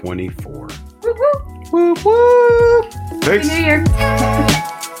 2024. Woo woo. Woo woo. Peace. Happy New Year.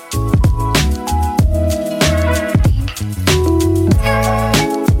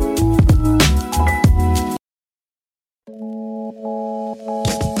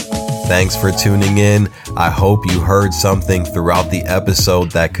 Thanks for tuning in. I hope you heard something throughout the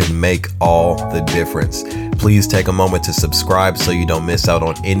episode that could make all the difference. Please take a moment to subscribe so you don't miss out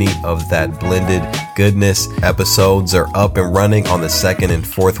on any of that blended goodness. Episodes are up and running on the 2nd and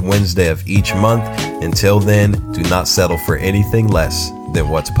 4th Wednesday of each month. Until then, do not settle for anything less than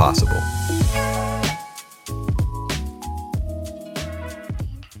what's possible.